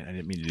 Damn it. I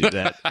didn't mean to do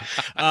that.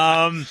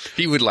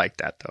 He would like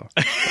that, though.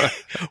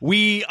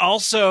 We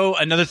also,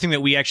 another thing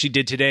that we actually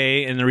did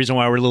today, and the reason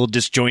why we're a little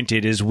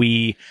disjointed, is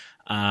we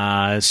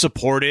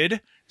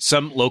supported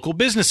some local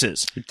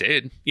businesses. It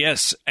did.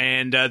 Yes.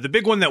 And the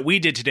big one that we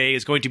did today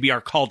is going to be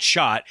our called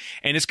shot.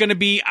 And it's going to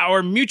be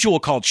our mutual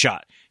called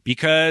shot,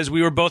 because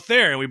we were both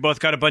there and we both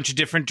got a bunch of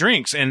different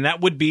drinks. And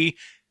that would be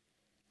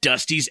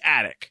Dusty's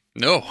Attic.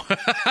 No.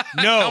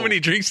 How many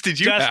drinks did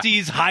you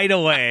Dusty's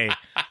Hideaway.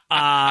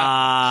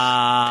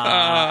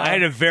 I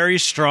had a very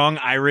strong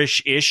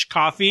Irish-ish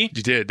coffee.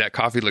 You did. That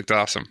coffee looked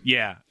awesome.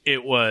 Yeah.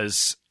 It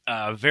was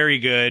very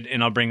good,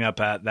 and I'll bring up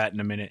that in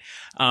a minute.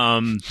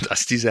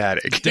 Dusty's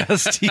Attic.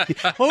 Dusty.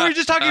 Well, we were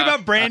just talking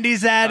about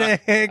Brandy's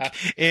Attic,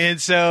 and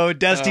so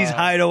Dusty's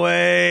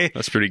Hideaway.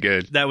 That's pretty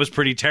good. That was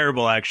pretty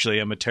terrible, actually.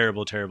 I'm a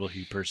terrible, terrible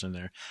person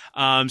there.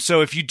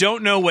 So if you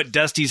don't know what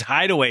Dusty's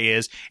Hideaway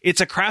is,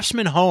 it's a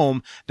craftsman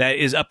home that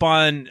is up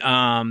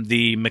on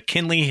the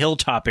McKinley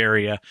Hilltop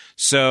area.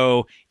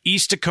 So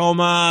East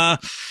Tacoma,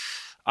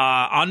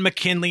 on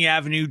McKinley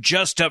Avenue,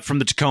 just up from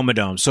the Tacoma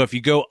Dome. So if you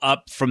go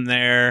up from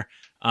there,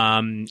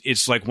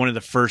 it's like one of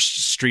the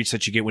first streets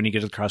that you get when you get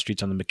to the cross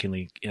streets on the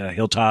McKinley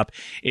Hilltop.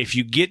 If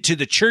you get to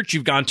the church,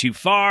 you've gone too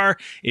far.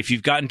 If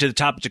you've gotten to the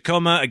top of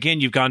Tacoma, again,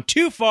 you've gone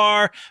too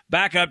far.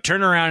 Back up,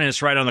 turn around, and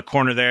it's right on the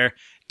corner there.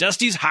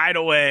 Dusty's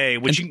Hideaway,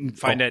 which you can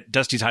find at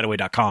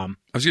dustyshideaway.com.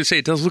 I was going to say,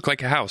 it does look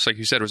like a house. Like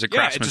you said, it was a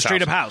craftsman's house. Yeah, it's a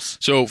straight-up house.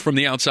 So from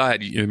the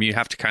outside, you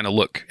have to kind of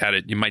look at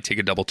it. You might take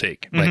a double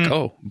take.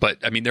 But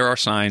there are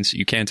signs.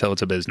 You can tell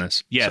it's a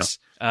business. Yes.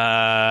 So.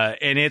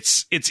 And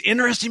it's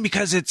interesting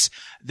because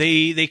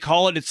they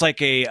call it's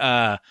like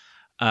a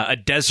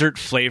desert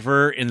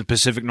flavor in the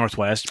Pacific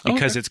Northwest,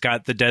 because it's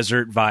got the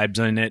desert vibes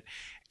in it.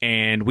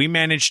 And we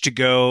managed to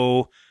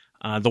go,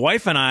 the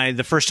wife and I,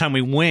 the first time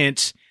we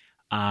went,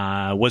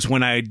 was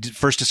when I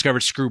first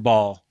discovered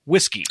Screwball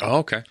whiskey. Oh,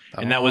 okay.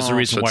 And that was the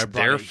reason why I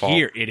brought it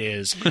here. It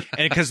is.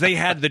 And because they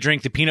had the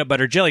drink, the peanut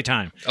butter jelly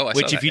time.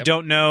 Which, if you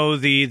don't know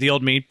the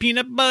old meme,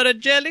 peanut butter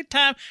jelly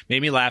time,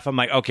 made me laugh. I'm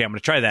like, okay, I'm going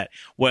to try that.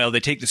 Well, they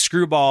take the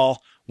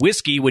Screwball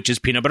whiskey, which is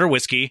peanut butter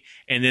whiskey,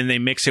 and then they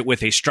mix it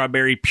with a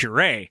strawberry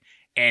puree.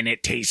 And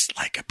it tastes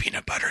like a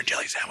peanut butter and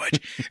jelly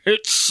sandwich.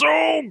 It's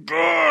so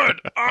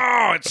good.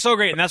 Oh, it's so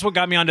great. And that's what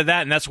got me onto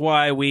that. And that's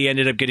why we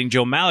ended up getting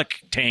Joe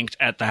Malik tanked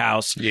at the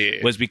house.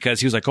 Yeah. Was because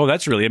he was like, oh,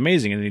 that's really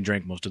amazing. And then he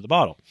drank most of the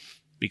bottle.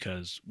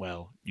 Because,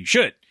 well, you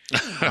should.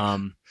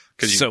 Because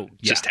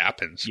just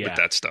happens with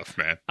that stuff,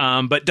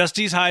 man. But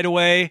Dusty's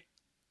Hideaway,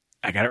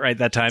 I got it right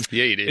that time.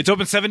 Yeah, you did. It's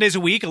open 7 days a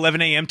week,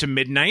 11 a.m. to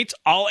midnight.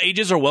 All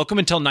ages are welcome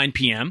until 9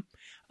 p.m.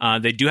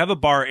 They do have a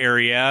bar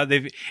area.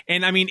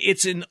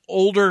 It's an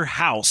older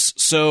house,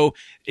 so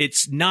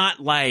it's not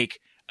like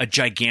a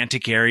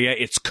gigantic area.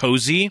 It's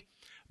cozy,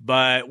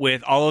 but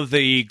with all of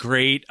the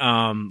great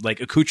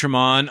like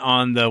accoutrement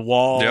on the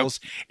walls,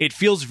 it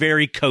feels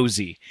very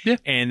cozy. Yeah.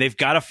 And they've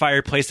got a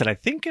fireplace that I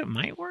think it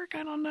might work.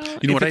 I don't know.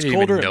 You know what? I it's didn't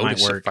colder, even it might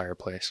notice a work.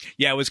 fireplace.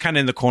 Yeah, it was kind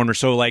of in the corner.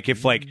 So like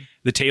if like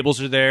the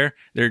tables are there,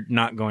 they're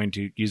not going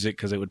to use it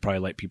because it would probably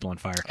light people on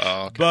fire.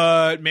 Oh, okay.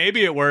 But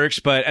maybe it works.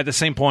 But at the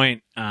same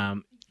point,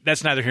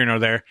 that's neither here nor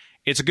there.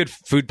 It's a good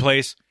food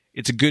place.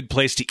 It's a good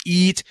place to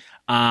eat.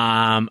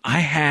 I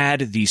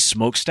had the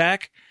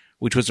smokestack,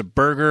 which was a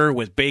burger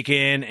with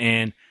bacon,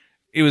 and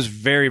it was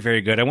very,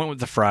 very good. I went with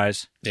the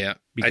fries. Yeah.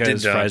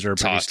 Because fries are a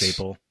pretty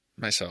staple.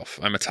 Myself.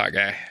 I'm a tot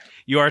guy.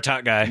 You are a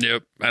tot guy.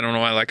 Yep. I don't know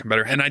why I like them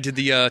better. And I did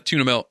the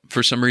tuna melt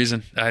for some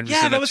reason.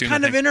 Yeah, that was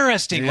kind of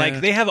interesting. Yeah.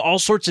 Like, they have all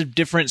sorts of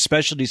different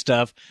specialty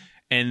stuff,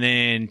 and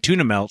then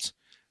tuna melts.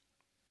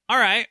 All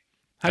right.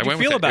 How'd you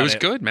feel about it? It was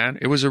good, man.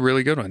 It was a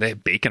really good one. They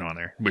had bacon on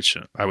there, which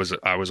I was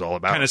all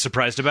about. Kind of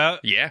surprised about?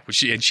 Yeah.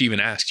 She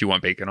even asked, "You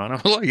want bacon on it?"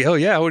 I was like, "Hell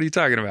yeah! What are you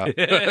talking about?"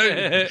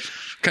 What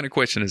kind of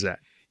question is that?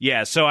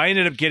 Yeah. So I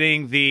ended up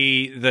getting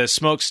the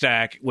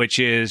smokestack, which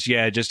is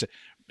just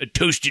a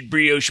toasted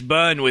brioche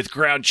bun with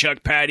ground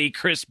chuck patty,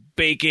 crisp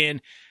bacon,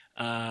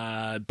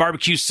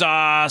 barbecue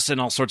sauce, and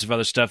all sorts of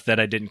other stuff that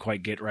I didn't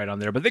quite get right on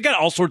there. But they got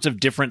all sorts of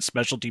different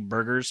specialty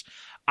burgers.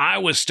 I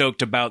was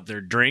stoked about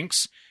their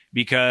drinks,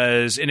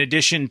 because in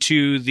addition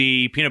to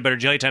the peanut butter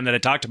jelly time that I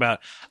talked about,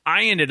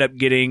 I ended up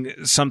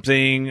getting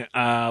something,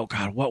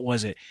 what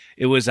was it?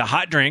 It was a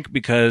hot drink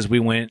because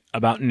we went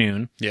about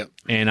noon. Yep.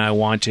 And I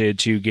wanted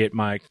to get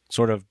my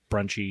sort of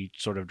brunchy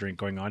sort of drink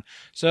going on.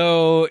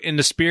 So in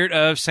the spirit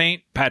of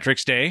St.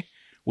 Patrick's Day,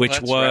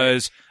 which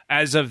was,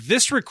 as of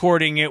this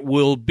recording, it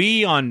will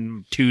be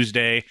on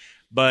Tuesday,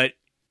 but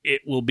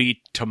it will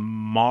be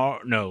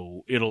tomorrow.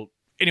 No, it'll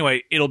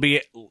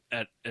be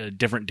at a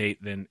different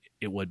date than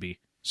it would be.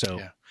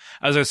 So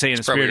I was going to say in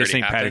the spirit of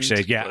St. Patrick's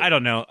Day. Yeah, I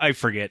don't know. I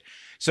forget.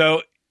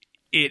 So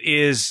it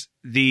is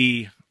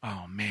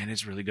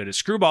it's really good. It's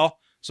Screwball.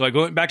 So I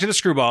go back to the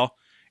Screwball.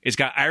 It's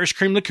got Irish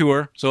cream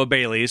liqueur, so a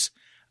Bailey's,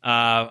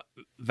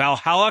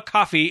 Valhalla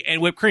coffee,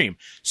 and whipped cream.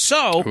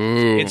 So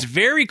it's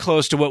very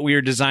close to what we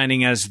are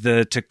designing as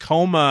the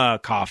Tacoma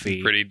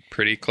coffee.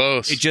 Pretty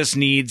close. It just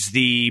needs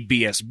the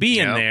BSB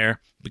in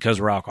there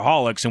because we're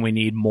alcoholics and we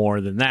need more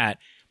than that.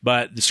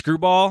 But the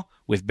Screwball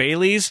with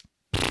Bailey's,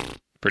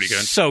 pretty good.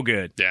 So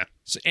good. Yeah.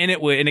 So, and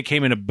it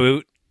came in a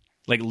boot,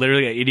 like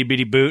literally an itty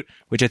bitty boot,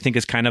 which I think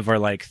is kind of our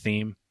like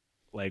theme,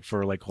 like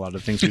for like a lot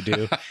of things we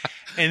do.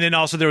 And then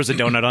also there was a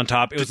donut on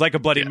top. It was like a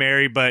Bloody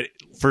Mary, but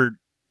for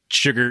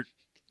sugar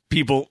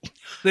people,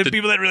 the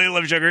people that really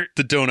love sugar.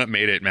 The donut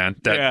made it, man.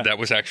 That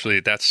was actually,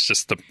 that's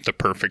just the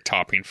perfect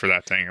topping for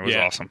that thing. It was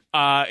awesome.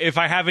 If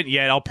I haven't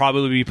yet, I'll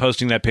probably be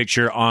posting that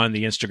picture on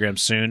the Instagram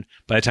soon.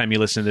 By the time you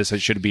listen to this, it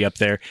should be up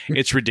there.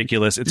 It's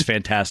ridiculous. It's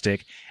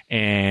fantastic.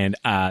 And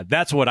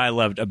that's what I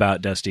loved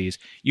about Dusty's.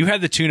 You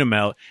had the tuna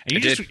melt,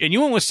 and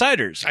you went with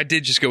ciders. I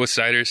did just go with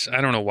ciders.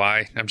 I don't know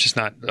why. I'm just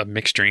not a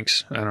mixed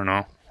drinks. I don't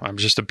know. I'm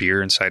just a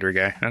beer and cider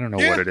guy. I don't know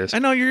what it is. I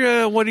know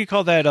you're, what do you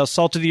call that?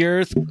 Salt of the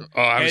earth?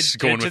 Oh, I was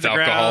going with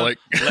alcoholic.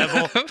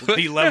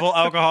 The level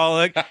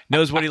alcoholic,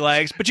 knows what he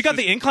likes. But you got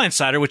the incline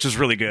cider, which is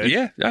really good.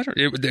 Yeah,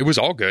 it was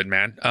all good,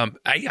 man.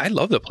 I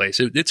love the place.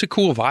 It's a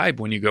cool vibe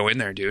when you go in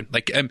there, dude.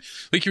 Like you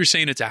were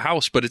saying, it's a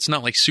house, but it's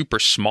not like super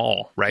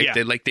small, right?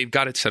 Yeah. They've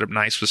got it set up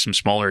nice with some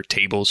smaller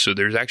tables, so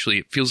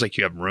it feels like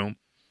you have room.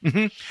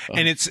 Mm-hmm.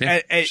 And it's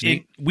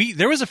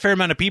there was a fair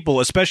amount of people,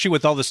 especially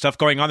with all the stuff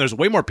going on. There's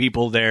way more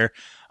people there.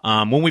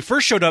 When we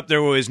first showed up,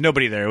 there was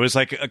nobody there. It was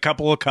like a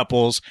couple of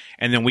couples,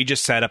 and then we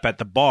just sat up at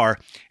the bar,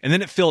 and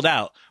then it filled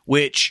out,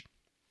 which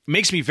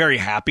makes me very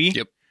happy.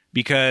 Yep.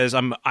 Because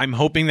I'm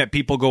hoping that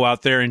people go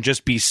out there and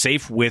just be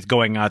safe with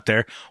going out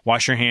there.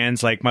 Wash your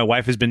hands. Like, my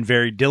wife has been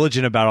very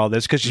diligent about all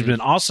this because she's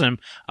been awesome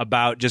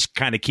about just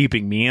kind of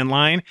keeping me in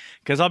line.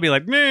 Because I'll be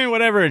like, meh,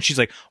 whatever. And she's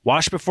like,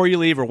 wash before you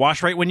leave or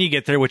wash right when you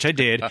get there, which I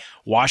did.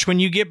 Wash when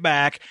you get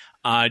back.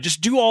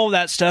 Just do all of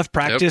that stuff.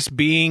 Practice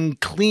being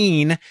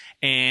clean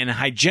and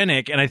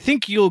hygienic. And I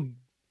think you'll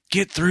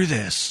get through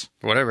this.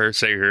 Whatever. Is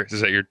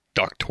that your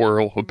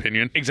doctoral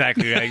opinion?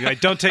 Exactly. I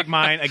don't take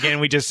mine. Again,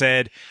 we just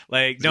said,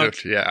 like, don't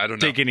I don't know.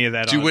 Take any of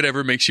that Do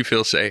whatever makes you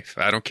feel safe.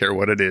 I don't care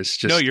what it is.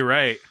 Just no, you're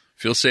right.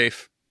 Feel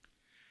safe.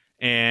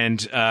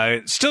 And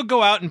still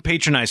go out and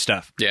patronize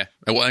stuff. Yeah.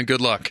 Well, and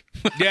good luck.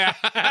 Yeah.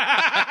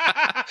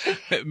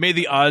 May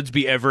the odds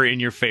be ever in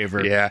your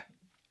favor. Yeah.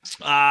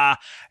 I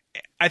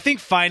think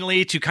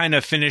finally, to kind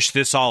of finish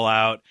this all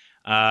out,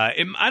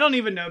 I don't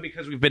even know,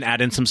 because we've been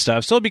adding some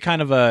stuff, so it'll be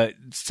kind of a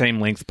same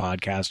length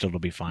podcast. It'll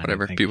be fine.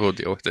 Whatever. People will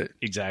deal with it.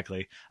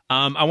 Exactly.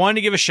 I wanted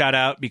to give a shout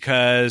out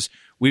because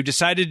we've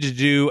decided to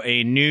do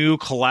a new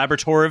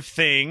collaborative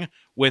thing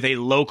with a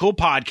local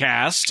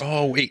podcast.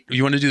 Oh, wait.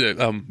 You want to do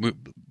the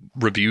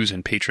reviews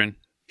and patron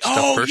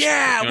stuff first?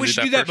 Yeah. We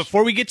should do that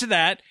before we get to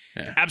that.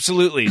 Yeah.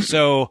 Absolutely.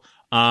 So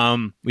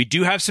we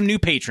do have some new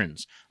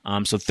patrons.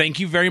 So thank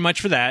you very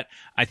much for that.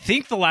 I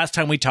think the last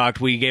time we talked,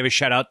 we gave a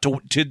shout out to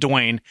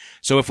Dwayne.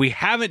 So if we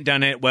haven't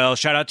done it, well,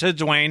 shout out to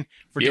Dwayne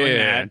for doing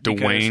that.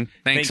 Dwayne.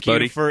 Thanks,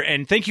 thank buddy.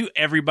 And thank you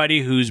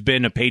everybody who's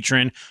been a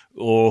patron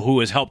or who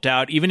has helped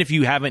out. Even if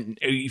you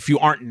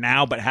aren't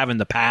now but have in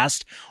the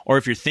past, or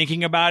if you're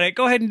thinking about it,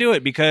 go ahead and do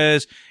it,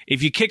 because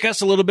if you kick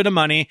us a little bit of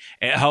money,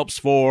 it helps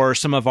for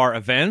some of our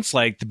events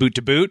like the Boot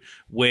to Boot,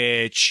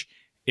 which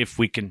if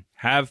we can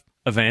have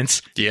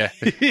events. Yeah.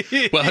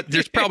 Well,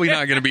 there's probably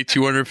not going to be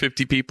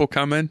 250 people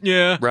coming.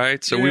 Yeah.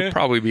 Right? So we'll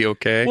probably be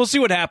okay. We'll see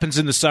what happens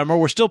in the summer.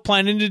 We're still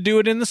planning to do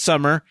it in the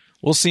summer.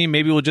 We'll see.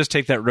 Maybe we'll just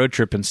take that road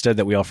trip instead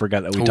that we all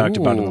forgot that we talked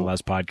about in the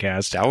last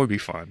podcast. That would be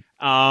fun.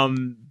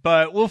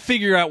 But we'll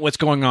figure out what's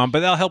going on.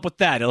 But that'll help with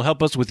that. It'll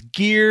help us with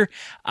gear.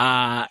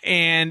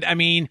 And I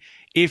mean,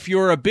 if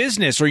you're a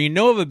business or you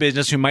know of a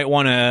business who might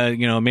want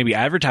to, maybe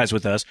advertise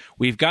with us,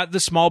 we've got the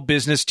small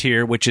business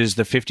tier, which is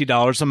the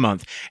 $50 a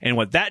month. And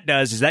what that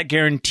does is that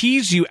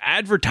guarantees you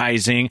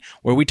advertising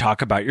where we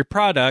talk about your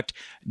product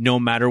no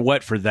matter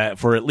what for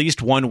at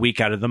least 1 week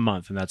out of the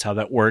month. And that's how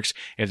that works.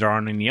 If there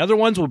aren't any other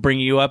ones, we'll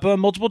bring you up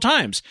multiple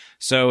times.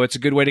 So it's a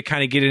good way to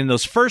kind of get in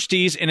those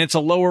firsties, and it's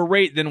a lower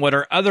rate than what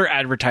our other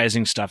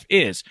advertising stuff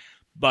is.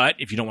 But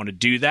if you don't want to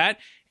do that,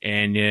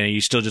 and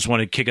you still just want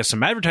to kick us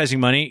some advertising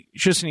money,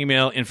 shoot us an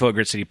email,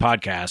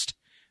 info@GritCityPodcast.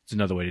 It's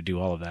another way to do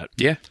all of that.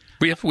 Yeah.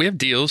 We have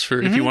deals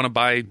for if you want to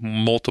buy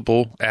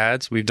multiple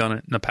ads. We've done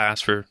it in the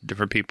past for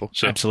different people.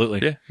 So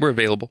absolutely. Yeah, we're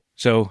available.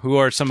 So who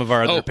are some of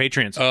our other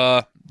patrons?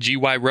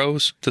 GY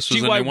Rose. This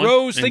was GY a new one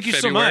Rose, in thank you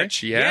February. so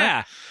much.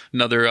 Yeah.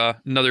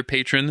 Another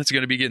patron that's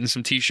going to be getting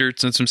some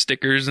T-shirts and some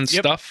stickers and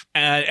stuff.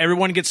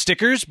 Everyone gets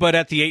stickers, but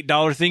at the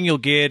 $8 thing, you'll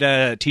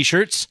get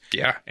T-shirts.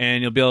 Yeah.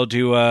 And you'll be able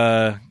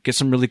to get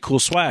some really cool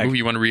swag. Ooh,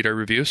 you want to read our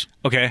reviews?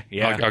 Okay,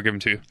 yeah. I'll give them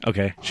to you.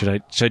 Okay. Should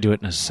I do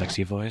it in a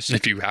sexy voice?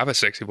 If you have a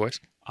sexy voice.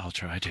 I'll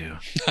try to.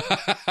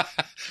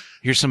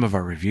 Here's some of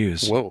our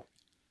reviews. Whoa.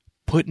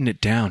 Putting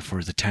it down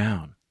for the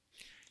town.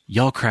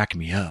 Y'all crack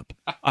me up.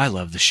 I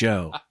love the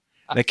show.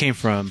 That came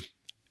from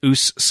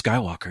Oos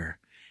Skywalker.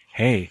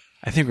 Hey,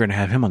 I think we're going to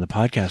have him on the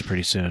podcast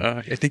pretty soon.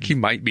 I think he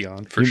might be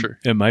on for sure.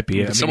 It might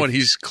be. Someone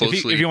he's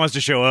closely... If he wants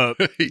to show up.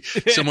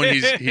 Someone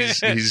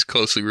he's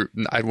closely...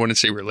 I wouldn't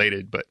say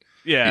related, but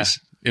he's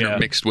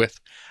intermixed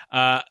with.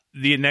 The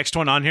next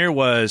one on here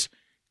was,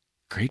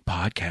 great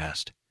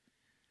podcast.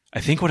 I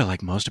think what I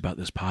like most about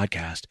this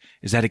podcast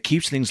is that it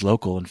keeps things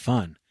local and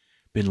fun.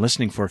 Been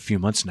listening for a few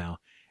months now,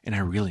 and I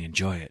really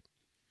enjoy it.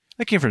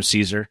 That came from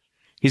Caesar.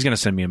 He's going to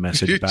send me a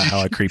message about how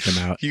I creep him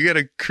out. You got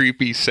a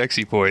creepy,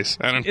 sexy voice.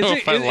 I don't know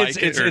if I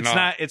like it or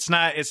not. It's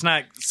not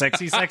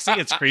sexy.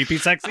 It's creepy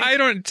sexy.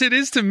 It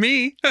is to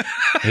me.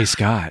 Hey,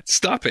 Scott.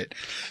 Stop it.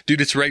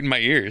 Dude, it's right in my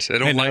ears. I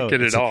don't like it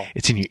at all.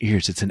 It's in your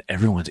ears. It's in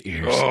everyone's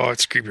ears. Oh,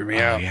 it's creeping me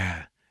out. Oh,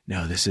 yeah.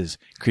 No, this is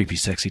creepy,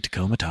 sexy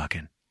Tacoma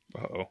talking.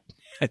 Uh-oh.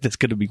 That's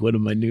going to be one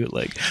of my new,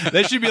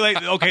 that should be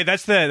okay,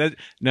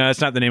 no,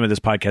 it's not the name of this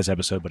podcast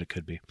episode, but it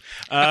could be.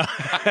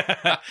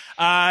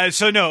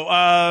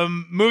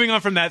 Moving on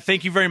from that,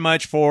 thank you very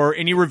much for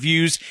any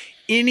reviews.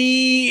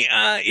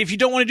 If you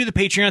don't want to do the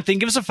Patreon thing,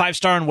 give us a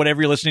 5-star on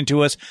whatever you're listening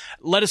to us.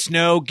 Let us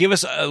know. Give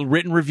us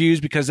written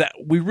reviews, because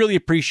we really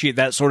appreciate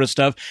that sort of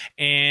stuff.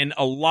 And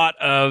a lot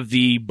of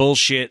the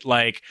bullshit,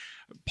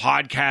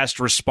 podcast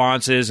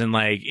responses and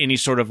any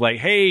sort of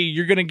hey,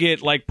 you're going to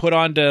get put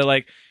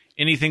onto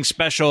anything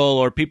special,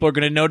 or people are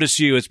going to notice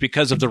you, it's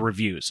because of the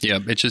reviews. Yeah,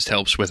 it just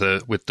helps with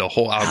the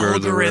whole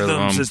algorithm.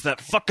 Algorithms is that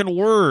fucking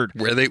word.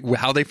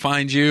 How they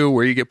find you,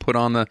 where you get put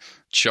on the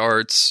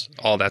charts,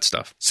 all that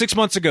stuff. 6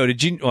 months ago,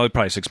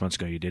 probably 6 months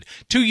ago you did.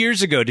 2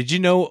 years ago, did you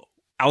know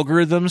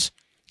algorithms?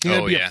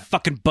 A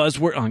fucking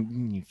buzzword. Oh,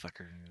 you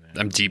fucker.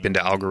 I'm deep into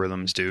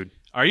algorithms, dude.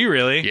 Are you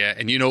really? Yeah,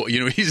 and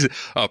he's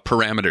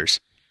parameters.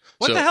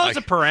 What the hell is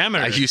a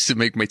parameter? I used to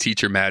make my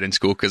teacher mad in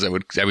school because I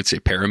would say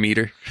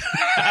parameter,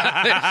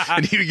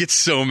 and he would get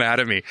so mad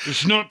at me.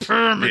 It's not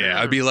parameter.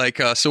 Yeah, I'd be like,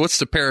 so what's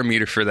the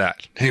parameter for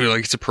that? And he'd be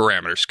like, it's a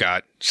parameter,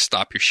 Scott.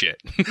 Stop your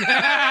shit.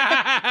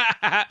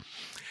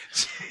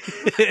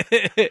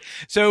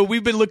 So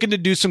we've been looking to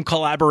do some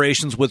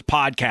collaborations with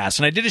podcasts,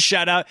 and I did a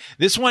shout out.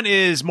 This one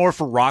is more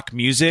for rock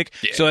music,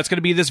 so it's going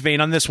to be this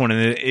vein on this one,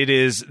 and it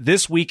is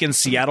This Week in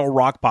Seattle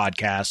Rock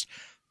Podcast.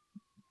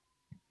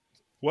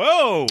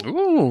 Whoa!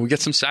 Ooh, we get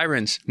some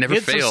sirens. Never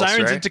fails, some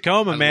sirens right? in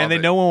Tacoma, man. They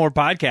know when we're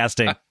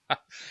podcasting.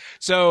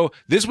 So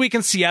This Week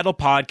in Seattle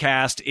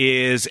podcast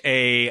is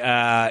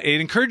it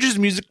encourages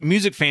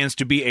music fans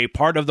to be a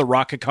part of the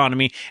rock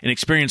economy and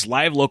experience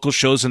live local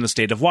shows in the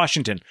state of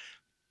Washington.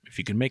 If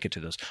you can make it to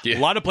those. Yeah.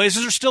 A lot of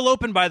places are still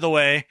open, by the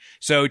way.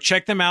 So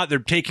check them out. They're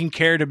taking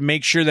care to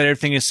make sure that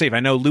everything is safe.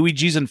 I know Louis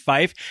G's and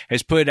Fife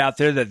has put it out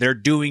there that they're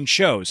doing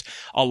shows.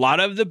 A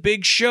lot of the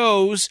big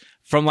shows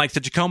from the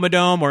Tacoma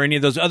Dome or any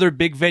of those other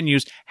big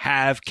venues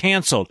have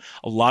canceled.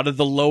 A lot of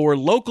the lower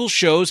local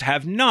shows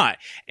have not.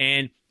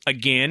 And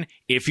again,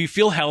 if you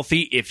feel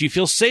healthy, if you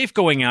feel safe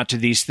going out to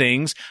these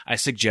things, I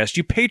suggest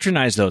you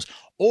patronize those.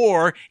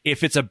 Or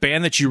if it's a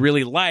band that you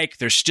really like,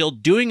 they're still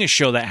doing a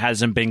show that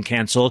hasn't been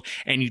canceled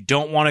and you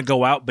don't want to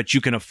go out, but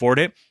you can afford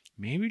it,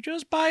 maybe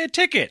just buy a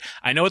ticket.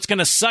 I know it's going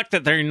to suck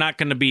that they're not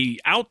going to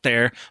be out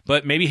there,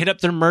 but maybe hit up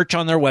their merch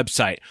on their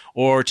website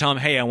or tell them,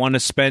 hey, I want to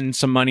spend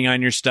some money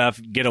on your stuff.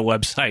 Get a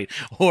website,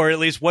 or at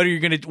least what are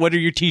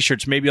your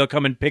t-shirts? Maybe I'll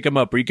come and pick them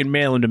up, or you can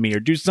mail them to me or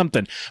do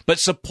something, but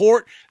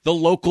support the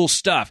local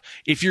stuff.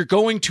 If you're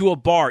going to a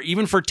bar,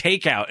 even for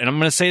takeout, and I'm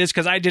going to say this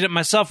because I did it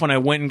myself when I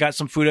went and got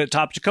some food at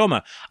Top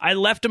Tacoma, I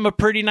left them a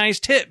pretty nice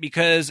tip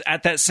because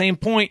at that same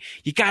point,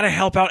 you got to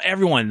help out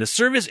everyone. The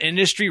service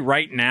industry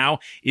right now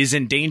is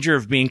in danger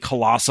of being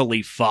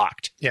colossally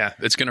fucked. Yeah,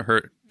 it's going to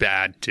hurt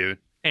bad, dude.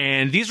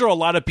 And these are a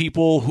lot of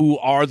people who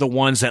are the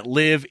ones that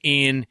live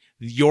in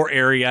your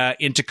area,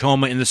 in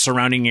Tacoma, in the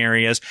surrounding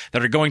areas,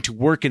 that are going to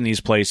work in these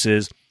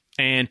places.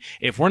 And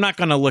if we're not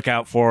going to look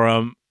out for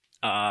them,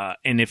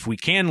 and if we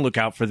can look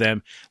out for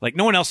them, like,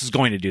 no one else is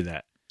going to do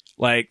that.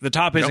 Like, the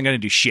top isn't going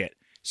to do shit.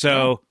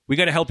 So we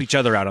got to help each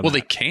other out on that. Well,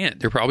 they can't.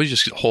 They're probably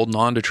just holding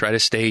on to try to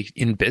stay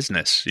in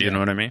business. You know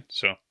what I mean?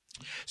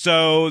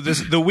 So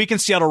the Week in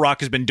Seattle Rock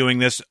has been doing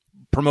this,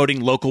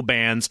 promoting local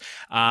bands.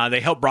 They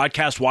help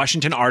broadcast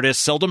Washington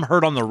artists seldom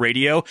heard on the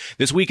radio.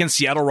 This Week in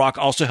Seattle Rock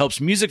also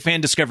helps music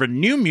fans discover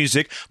new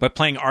music by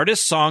playing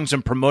artist songs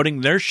and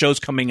promoting their shows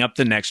coming up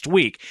the next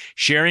week,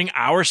 sharing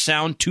our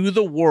sound to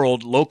the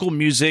world, local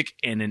music,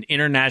 and an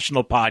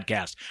international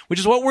podcast, which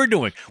is what we're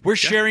doing. We're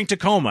sharing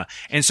Tacoma.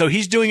 And so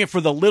he's doing it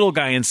for the little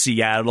guy in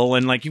Seattle.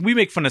 And like, we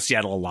make fun of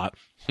Seattle a lot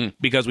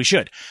because we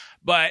should.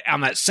 But on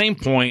that same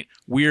point,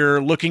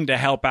 we're looking to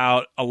help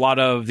out a lot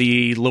of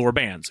the lower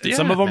bands. And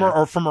some of them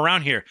are from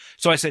around here.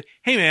 So I said,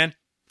 hey, man,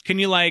 can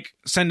you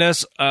send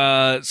us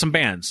some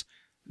bands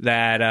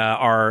that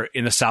are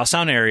in the South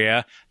Sound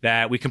area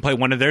that we can play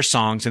one of their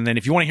songs? And then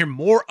if you want to hear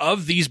more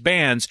of these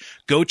bands,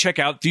 go check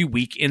out the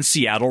Week in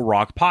Seattle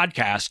Rock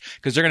podcast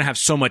because they're going to have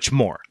so much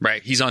more.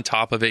 Right. He's on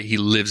top of it. He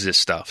lives this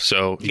stuff.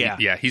 So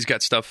he's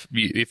got stuff.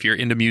 If you're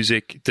into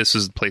music, this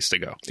is the place to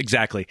go.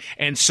 Exactly.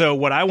 And so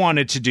what I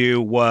wanted to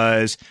do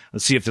was,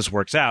 let's see if this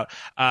works out.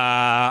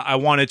 I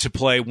wanted to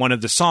play one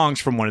of the songs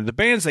from one of the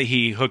bands that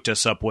he hooked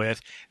us up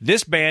with.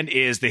 This band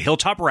is the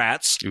Hilltop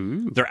Rats.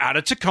 Ooh. They're out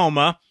of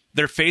Tacoma.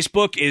 Their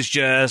Facebook is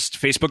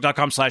just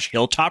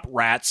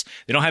facebook.com/hilltoprats.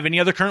 They don't have any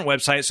other current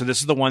website, so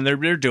this is the one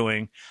they're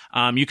doing.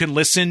 You can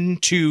listen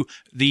to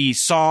the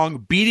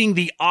song Beating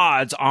the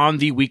Odds on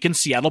the Week in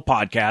Seattle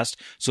podcast.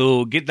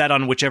 So get that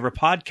on whichever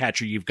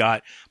podcatcher you've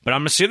got. But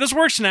I'm going to see if this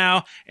works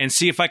now and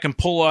see if I can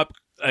pull up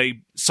a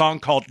song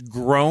called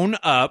Grown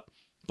Up,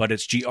 but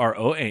it's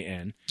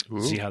Groan.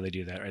 See how they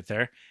do that right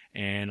there.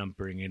 And I'm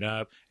bringing it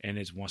up, and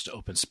it wants to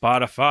open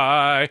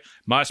Spotify.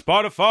 My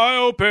Spotify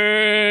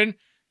open.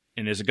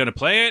 And is it going to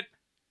play it?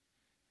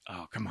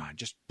 Oh, come on.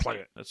 Just play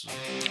it.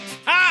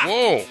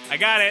 Whoa. I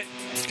got it.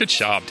 Good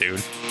job,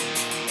 dude.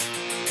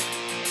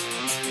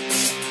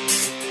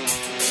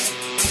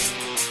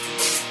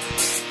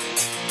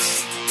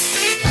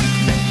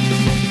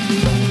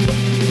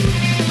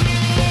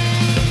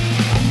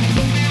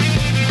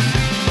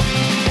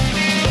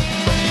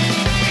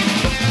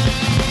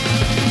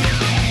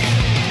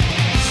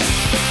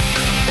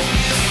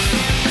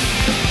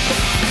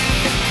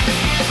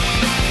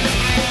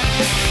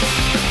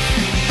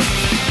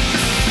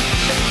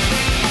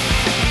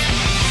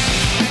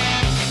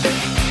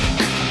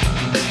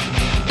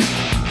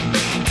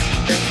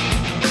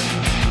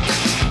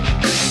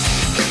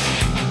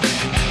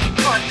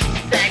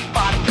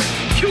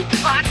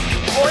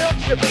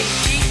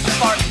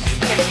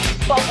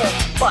 Bubble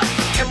butt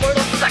and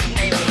little sex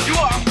neighbor. You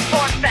are a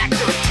porn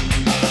factory.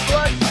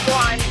 Blood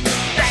swine,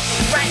 sack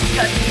rank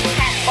cut,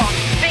 hat box,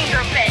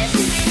 finger bed,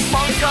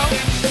 Mongo.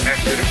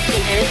 Master,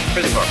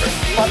 prison barber.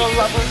 Mother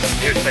lover.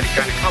 Here's many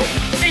kind of colors.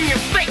 In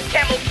your fake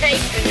camel cake.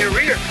 In your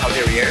rear, how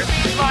derriere.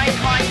 Fine,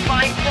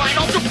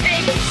 also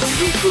pink.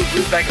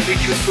 You back of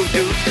beach, you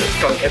dude.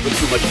 Skunk ever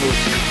too much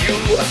moves.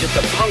 You are just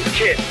a punk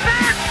kid.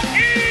 That's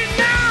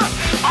enough!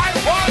 I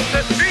want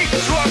to speak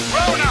to a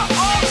grown-up.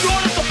 All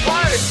grown-ups to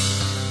play.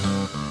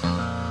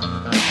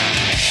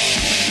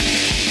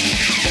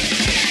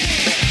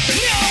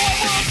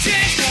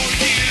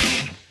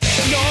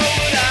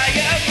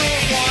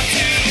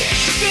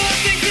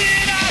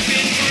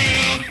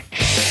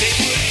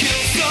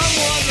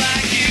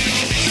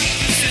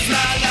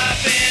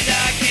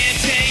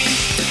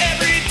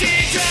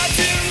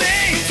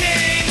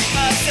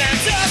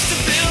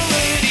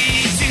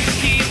 Stability to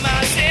keep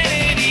my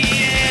sanity.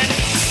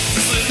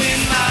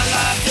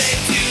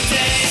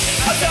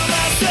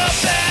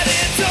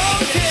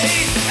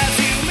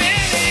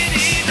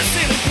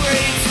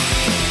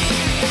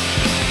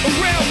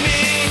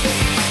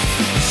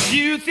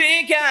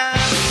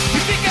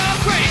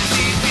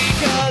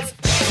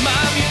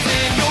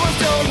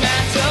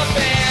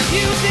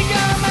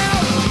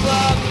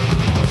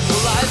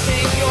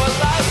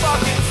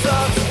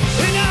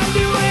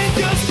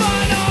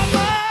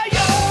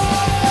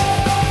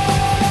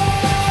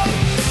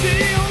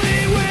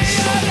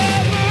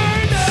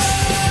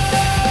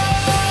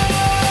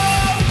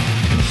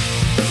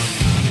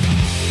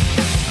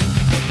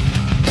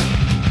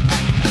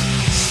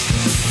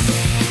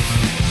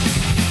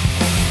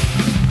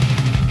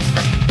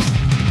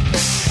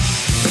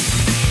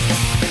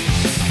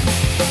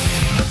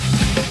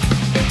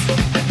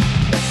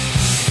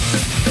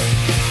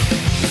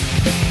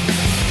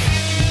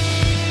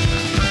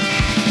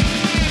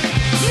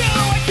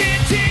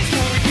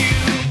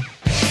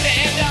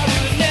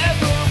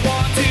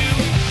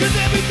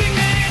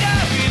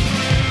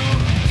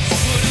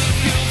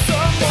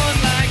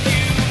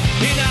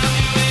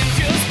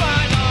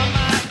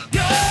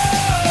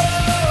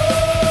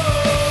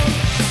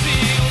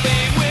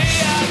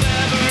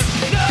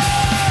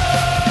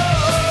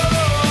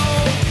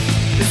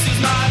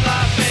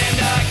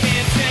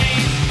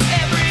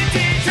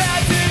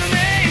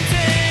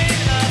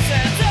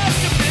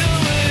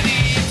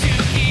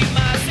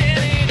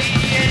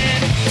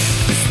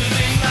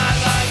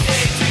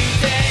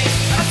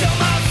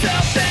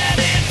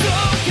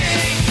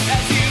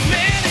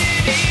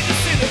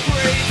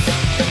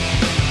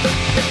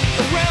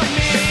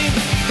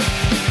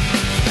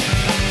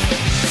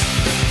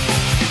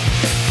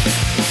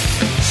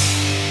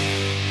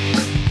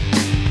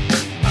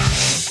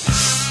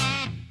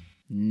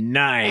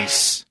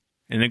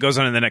 and it goes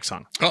on in the next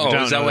song. Oh,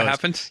 is that what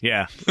happens?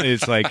 Yeah.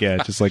 It's like,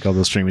 just like all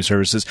those streaming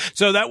services.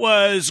 So that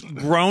was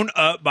Grown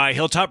Up by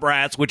Hilltop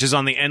Rats, which is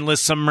on the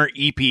Endless Summer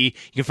EP. You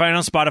can find it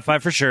on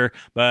Spotify for sure,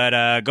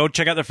 but go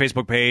check out their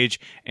Facebook page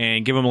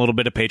and give them a little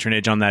bit of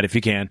patronage on that if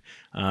you can.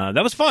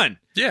 That was fun.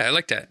 Yeah, I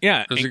like that.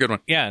 Yeah. That was a good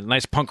one. Yeah,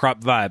 nice punk rock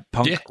vibe.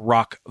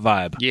 Rock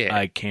vibe. Yeah.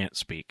 I can't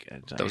speak.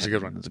 That was a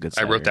good one. That was a good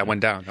I wrote that Saturday. one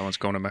down. That one's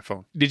going on my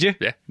phone. Did you?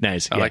 Yeah.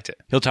 Nice. I liked it.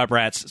 Hilltop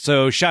Rats.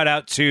 So shout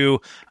out to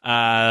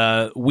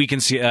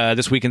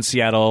This Week in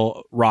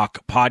Seattle Rock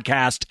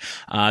podcast.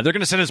 They're going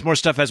to send us more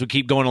stuff as we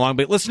keep going along,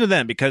 but listen to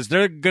them because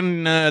they're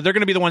going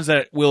to be the ones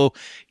that will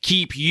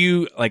keep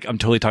you, like, I'm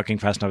totally talking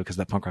fast now because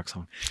of that punk rock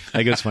song.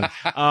 I guess it's funny.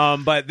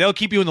 But they'll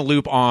keep you in the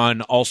loop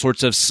on all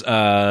sorts of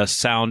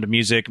sound,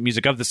 music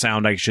of the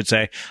sound, I should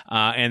say.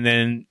 And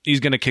then he's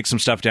going to kick some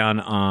stuff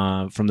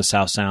down from the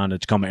South Sound, the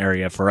Tacoma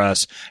area for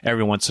us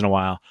every once in a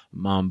while.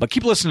 But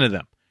keep listening to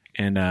them.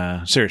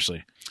 And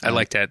seriously. I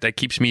like that. That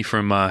keeps me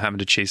from having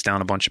to chase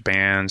down a bunch of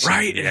bands.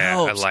 Right, it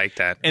helps. I like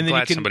that. And I'm then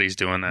glad somebody's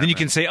doing that. Then you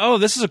can say, oh,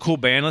 this is a cool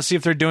band. Let's see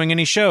if they're doing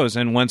any shows.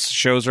 And once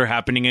shows are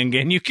happening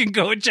again, you can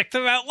go and check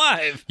them out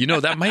live. You know,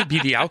 that might be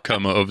the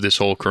outcome of this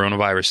whole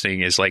coronavirus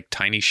thing is like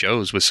tiny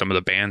shows with some of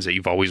the bands that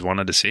you've always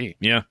wanted to see.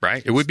 Yeah.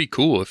 Right? It would be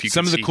cool if you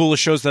Some could of the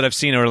coolest shows that I've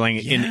seen are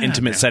like in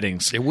intimate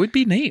settings. It would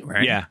be neat,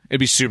 right? Yeah,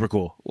 it'd be super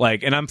cool.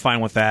 Like, and I'm fine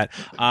with that.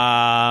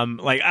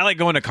 Like, I like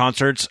going to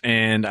concerts,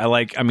 and I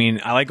like going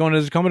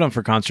to the Tacoma Dome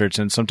for concerts,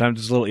 and sometimes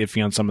it's a little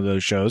iffy on some of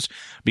those shows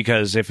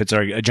because if it's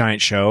a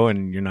giant show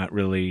and you're not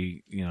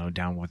really,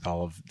 down with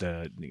all of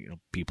the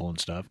people and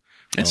stuff.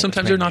 And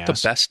sometimes they're not the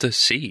best to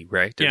see,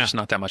 right? They're just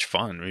not that much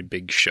fun. I mean,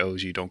 big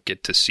shows you don't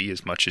get to see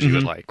as much as you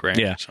would like, right?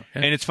 Yeah. So,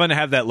 and it's fun to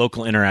have that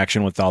local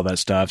interaction with all that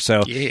stuff.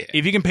 So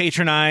if you can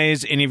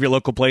patronize any of your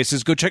local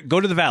places, go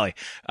to the Valley,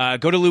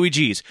 go to Louis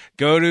G's,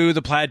 go to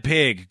the Plaid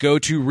Pig, go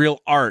to Real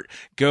Art,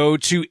 go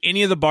to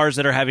any of the bars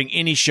that are having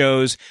any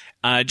shows,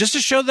 just to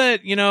show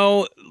that,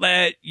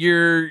 that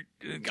you're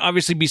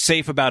obviously be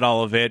safe about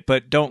all of it,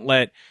 but don't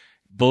let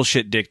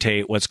bullshit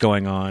dictate what's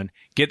going on.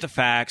 Get the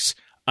facts.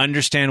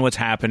 Understand what's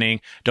happening.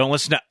 Don't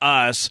listen to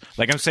us.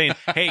 Like I'm saying,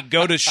 hey,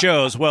 go to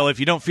shows. Well, if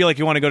you don't feel like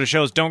you want to go to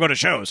shows, don't go to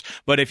shows.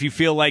 But if you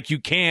feel like you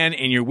can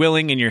and you're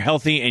willing and you're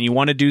healthy and you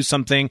want to do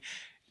something,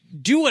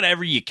 do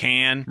whatever you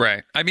can.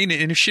 Right. I mean,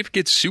 and if shit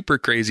gets super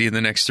crazy in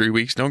the next 3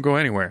 weeks, don't go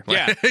anywhere.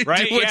 Yeah.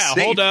 Right. Do what's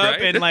safe, Hold up.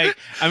 right?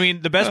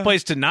 And the best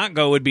place to not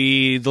go would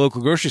be the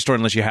local grocery store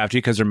unless you have to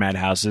because they're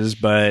madhouses.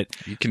 But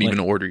you can even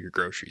order your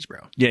groceries, bro.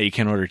 Yeah. You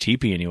can't order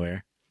teepee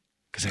anywhere.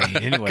 Because I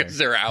ain't anywhere. Because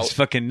they're out. Just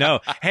fucking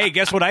no. Hey,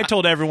 guess what I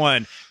told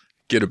everyone?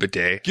 Get a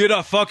bidet. Get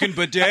a fucking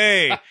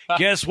bidet.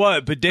 Guess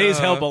what? Bidets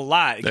help a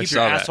lot. Keep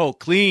your asshole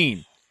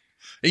clean.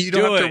 And you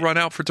don't have to run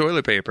out for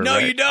toilet paper. No,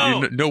 right? you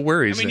don't. No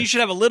worries. I mean, you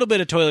should have a little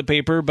bit of toilet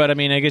paper, but I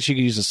mean, I guess you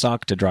could use a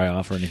sock to dry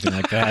off or anything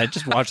like that.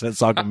 Just wash that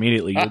sock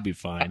immediately. You'll be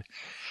fine.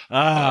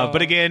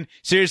 But again,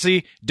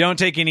 seriously, don't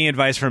take any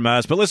advice from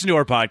us, but listen to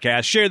our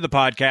podcast, share the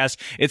podcast.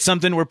 It's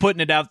something we're putting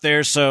it out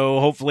there.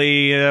 So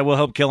hopefully we'll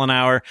help kill an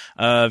hour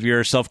of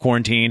your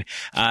self-quarantine.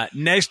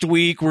 Next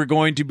week, we're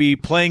going to be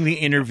playing the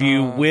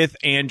interview with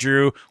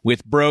Andrew,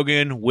 with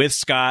Brogan, with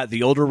Scott,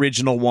 the old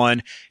original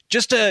one.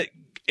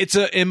 It's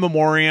an in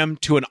memoriam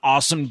to an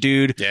awesome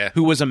dude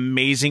who was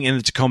amazing in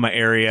the Tacoma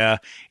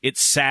area.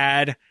 It's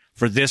sad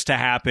for this to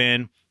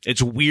happen.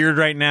 It's weird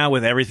right now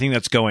with everything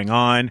that's going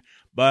on,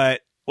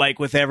 but like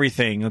with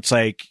everything, it's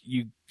like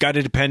you got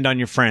to depend on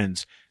your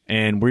friends,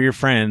 and we're your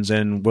friends,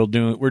 and we're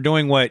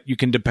doing what you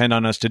can depend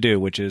on us to do,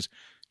 which is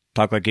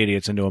talk like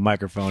idiots into a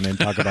microphone and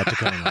talk about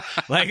Tacoma.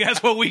 Like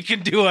that's what we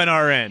can do on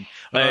our end.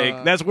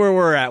 Like that's where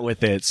we're at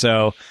with it.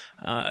 So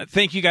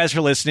thank you guys for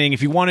listening.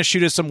 If you want to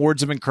shoot us some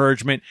words of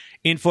encouragement,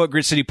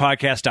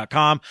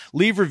 info@gritcitypodcast.com.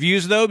 Leave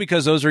reviews though,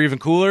 because those are even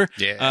cooler.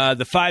 Yeah.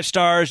 The 5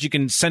 stars, you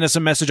can send us a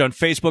message on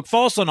Facebook.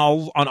 Follow us on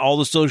all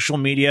the social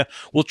media.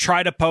 We'll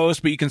try to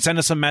post, but you can send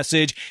us a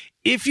message.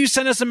 If you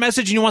send us a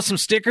message and you want some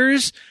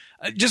stickers,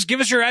 just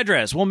give us your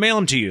address. We'll mail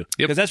them to you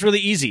because that's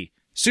really easy.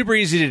 Super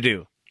easy to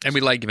do. And we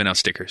like giving out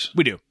stickers.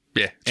 We do.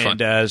 Yeah, it's fun.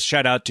 And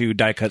shout out to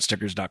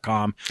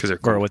diecutstickers.com because they're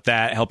cool. with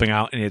that, helping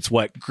out. And it's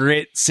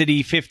Grit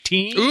City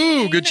 15.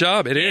 Ooh, good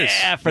job. It is.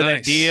 Yeah, for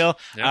that deal.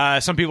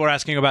 Yep. Some people are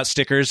asking about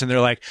stickers, and they're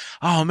like,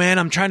 oh, man,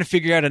 I'm trying to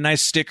figure out a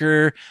nice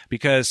sticker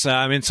because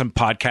I'm in some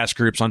podcast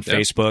groups on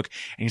Facebook.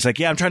 And he's like,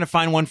 yeah, I'm trying to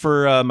find one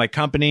for my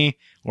company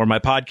or my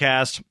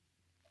podcast.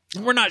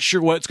 We're not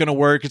sure what's going to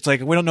work. It's like,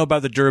 we don't know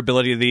about the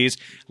durability of these.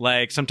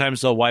 Like,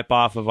 sometimes they'll wipe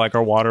off of like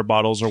our water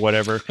bottles or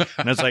whatever.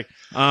 And it's like,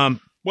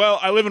 well,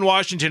 I live in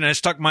Washington and I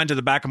stuck mine to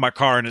the back of my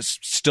car and it's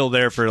still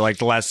there for like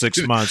the last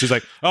 6 months. He's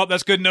like, oh,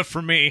 that's good enough for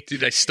me.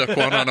 Dude, I stuck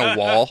one on a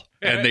wall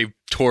and they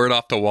tore it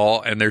off the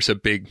wall and there's a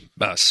big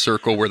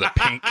circle where the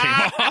paint came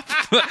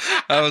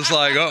off. I was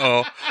like,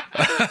 uh-oh.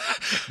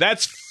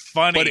 That's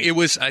funny. But it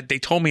was, they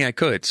told me I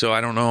could, so I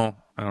don't know.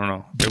 I don't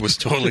know. It was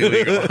totally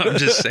legal. I'm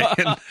just saying.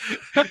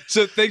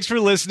 So thanks for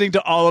listening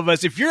to all of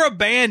us. If you're a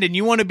band and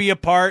you want to be a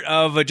part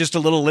of just a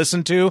little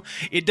listen to,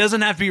 it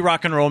doesn't have to be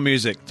rock and roll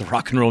music. The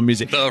rock and roll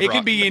music. It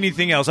can be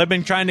anything else. I've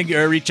been trying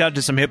to reach out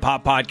to some hip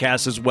hop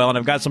podcasts as well, and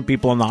I've got some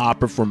people on the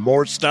hopper for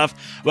more stuff.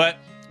 But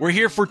we're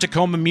here for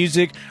Tacoma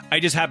music. I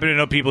just happen to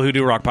know people who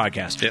do rock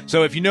podcasts. Yep.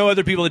 So if you know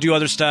other people that do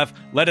other stuff,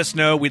 let us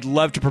know. We'd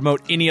love to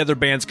promote any other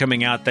bands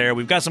coming out there.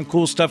 We've got some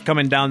cool stuff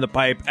coming down the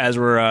pipe as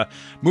we're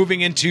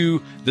moving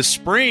into the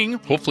spring.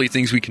 Hopefully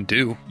things we can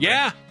do.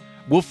 Yeah.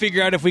 We'll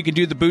figure out if we can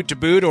do the boot to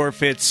boot or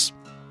if it's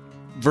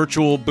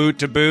virtual boot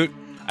to boot.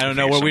 I don't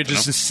know, where we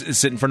just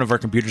sit in front of our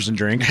computers and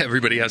drink.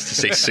 Everybody has to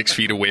stay 6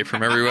 feet away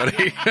from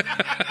everybody.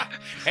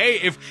 Hey,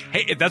 if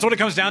that's what it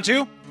comes down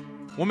to,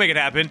 we'll make it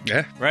happen.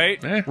 Yeah.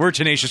 Right? Yeah. We're a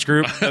tenacious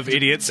group of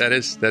idiots. That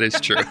is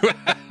true.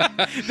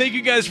 Thank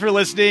you guys for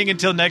listening.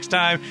 Until next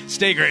time,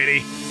 stay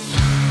Grady.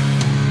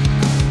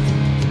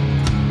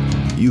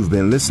 You've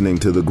been listening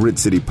to the Grit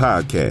City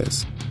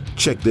Podcast.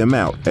 Check them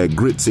out at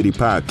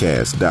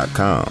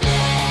gritcitypodcast.com.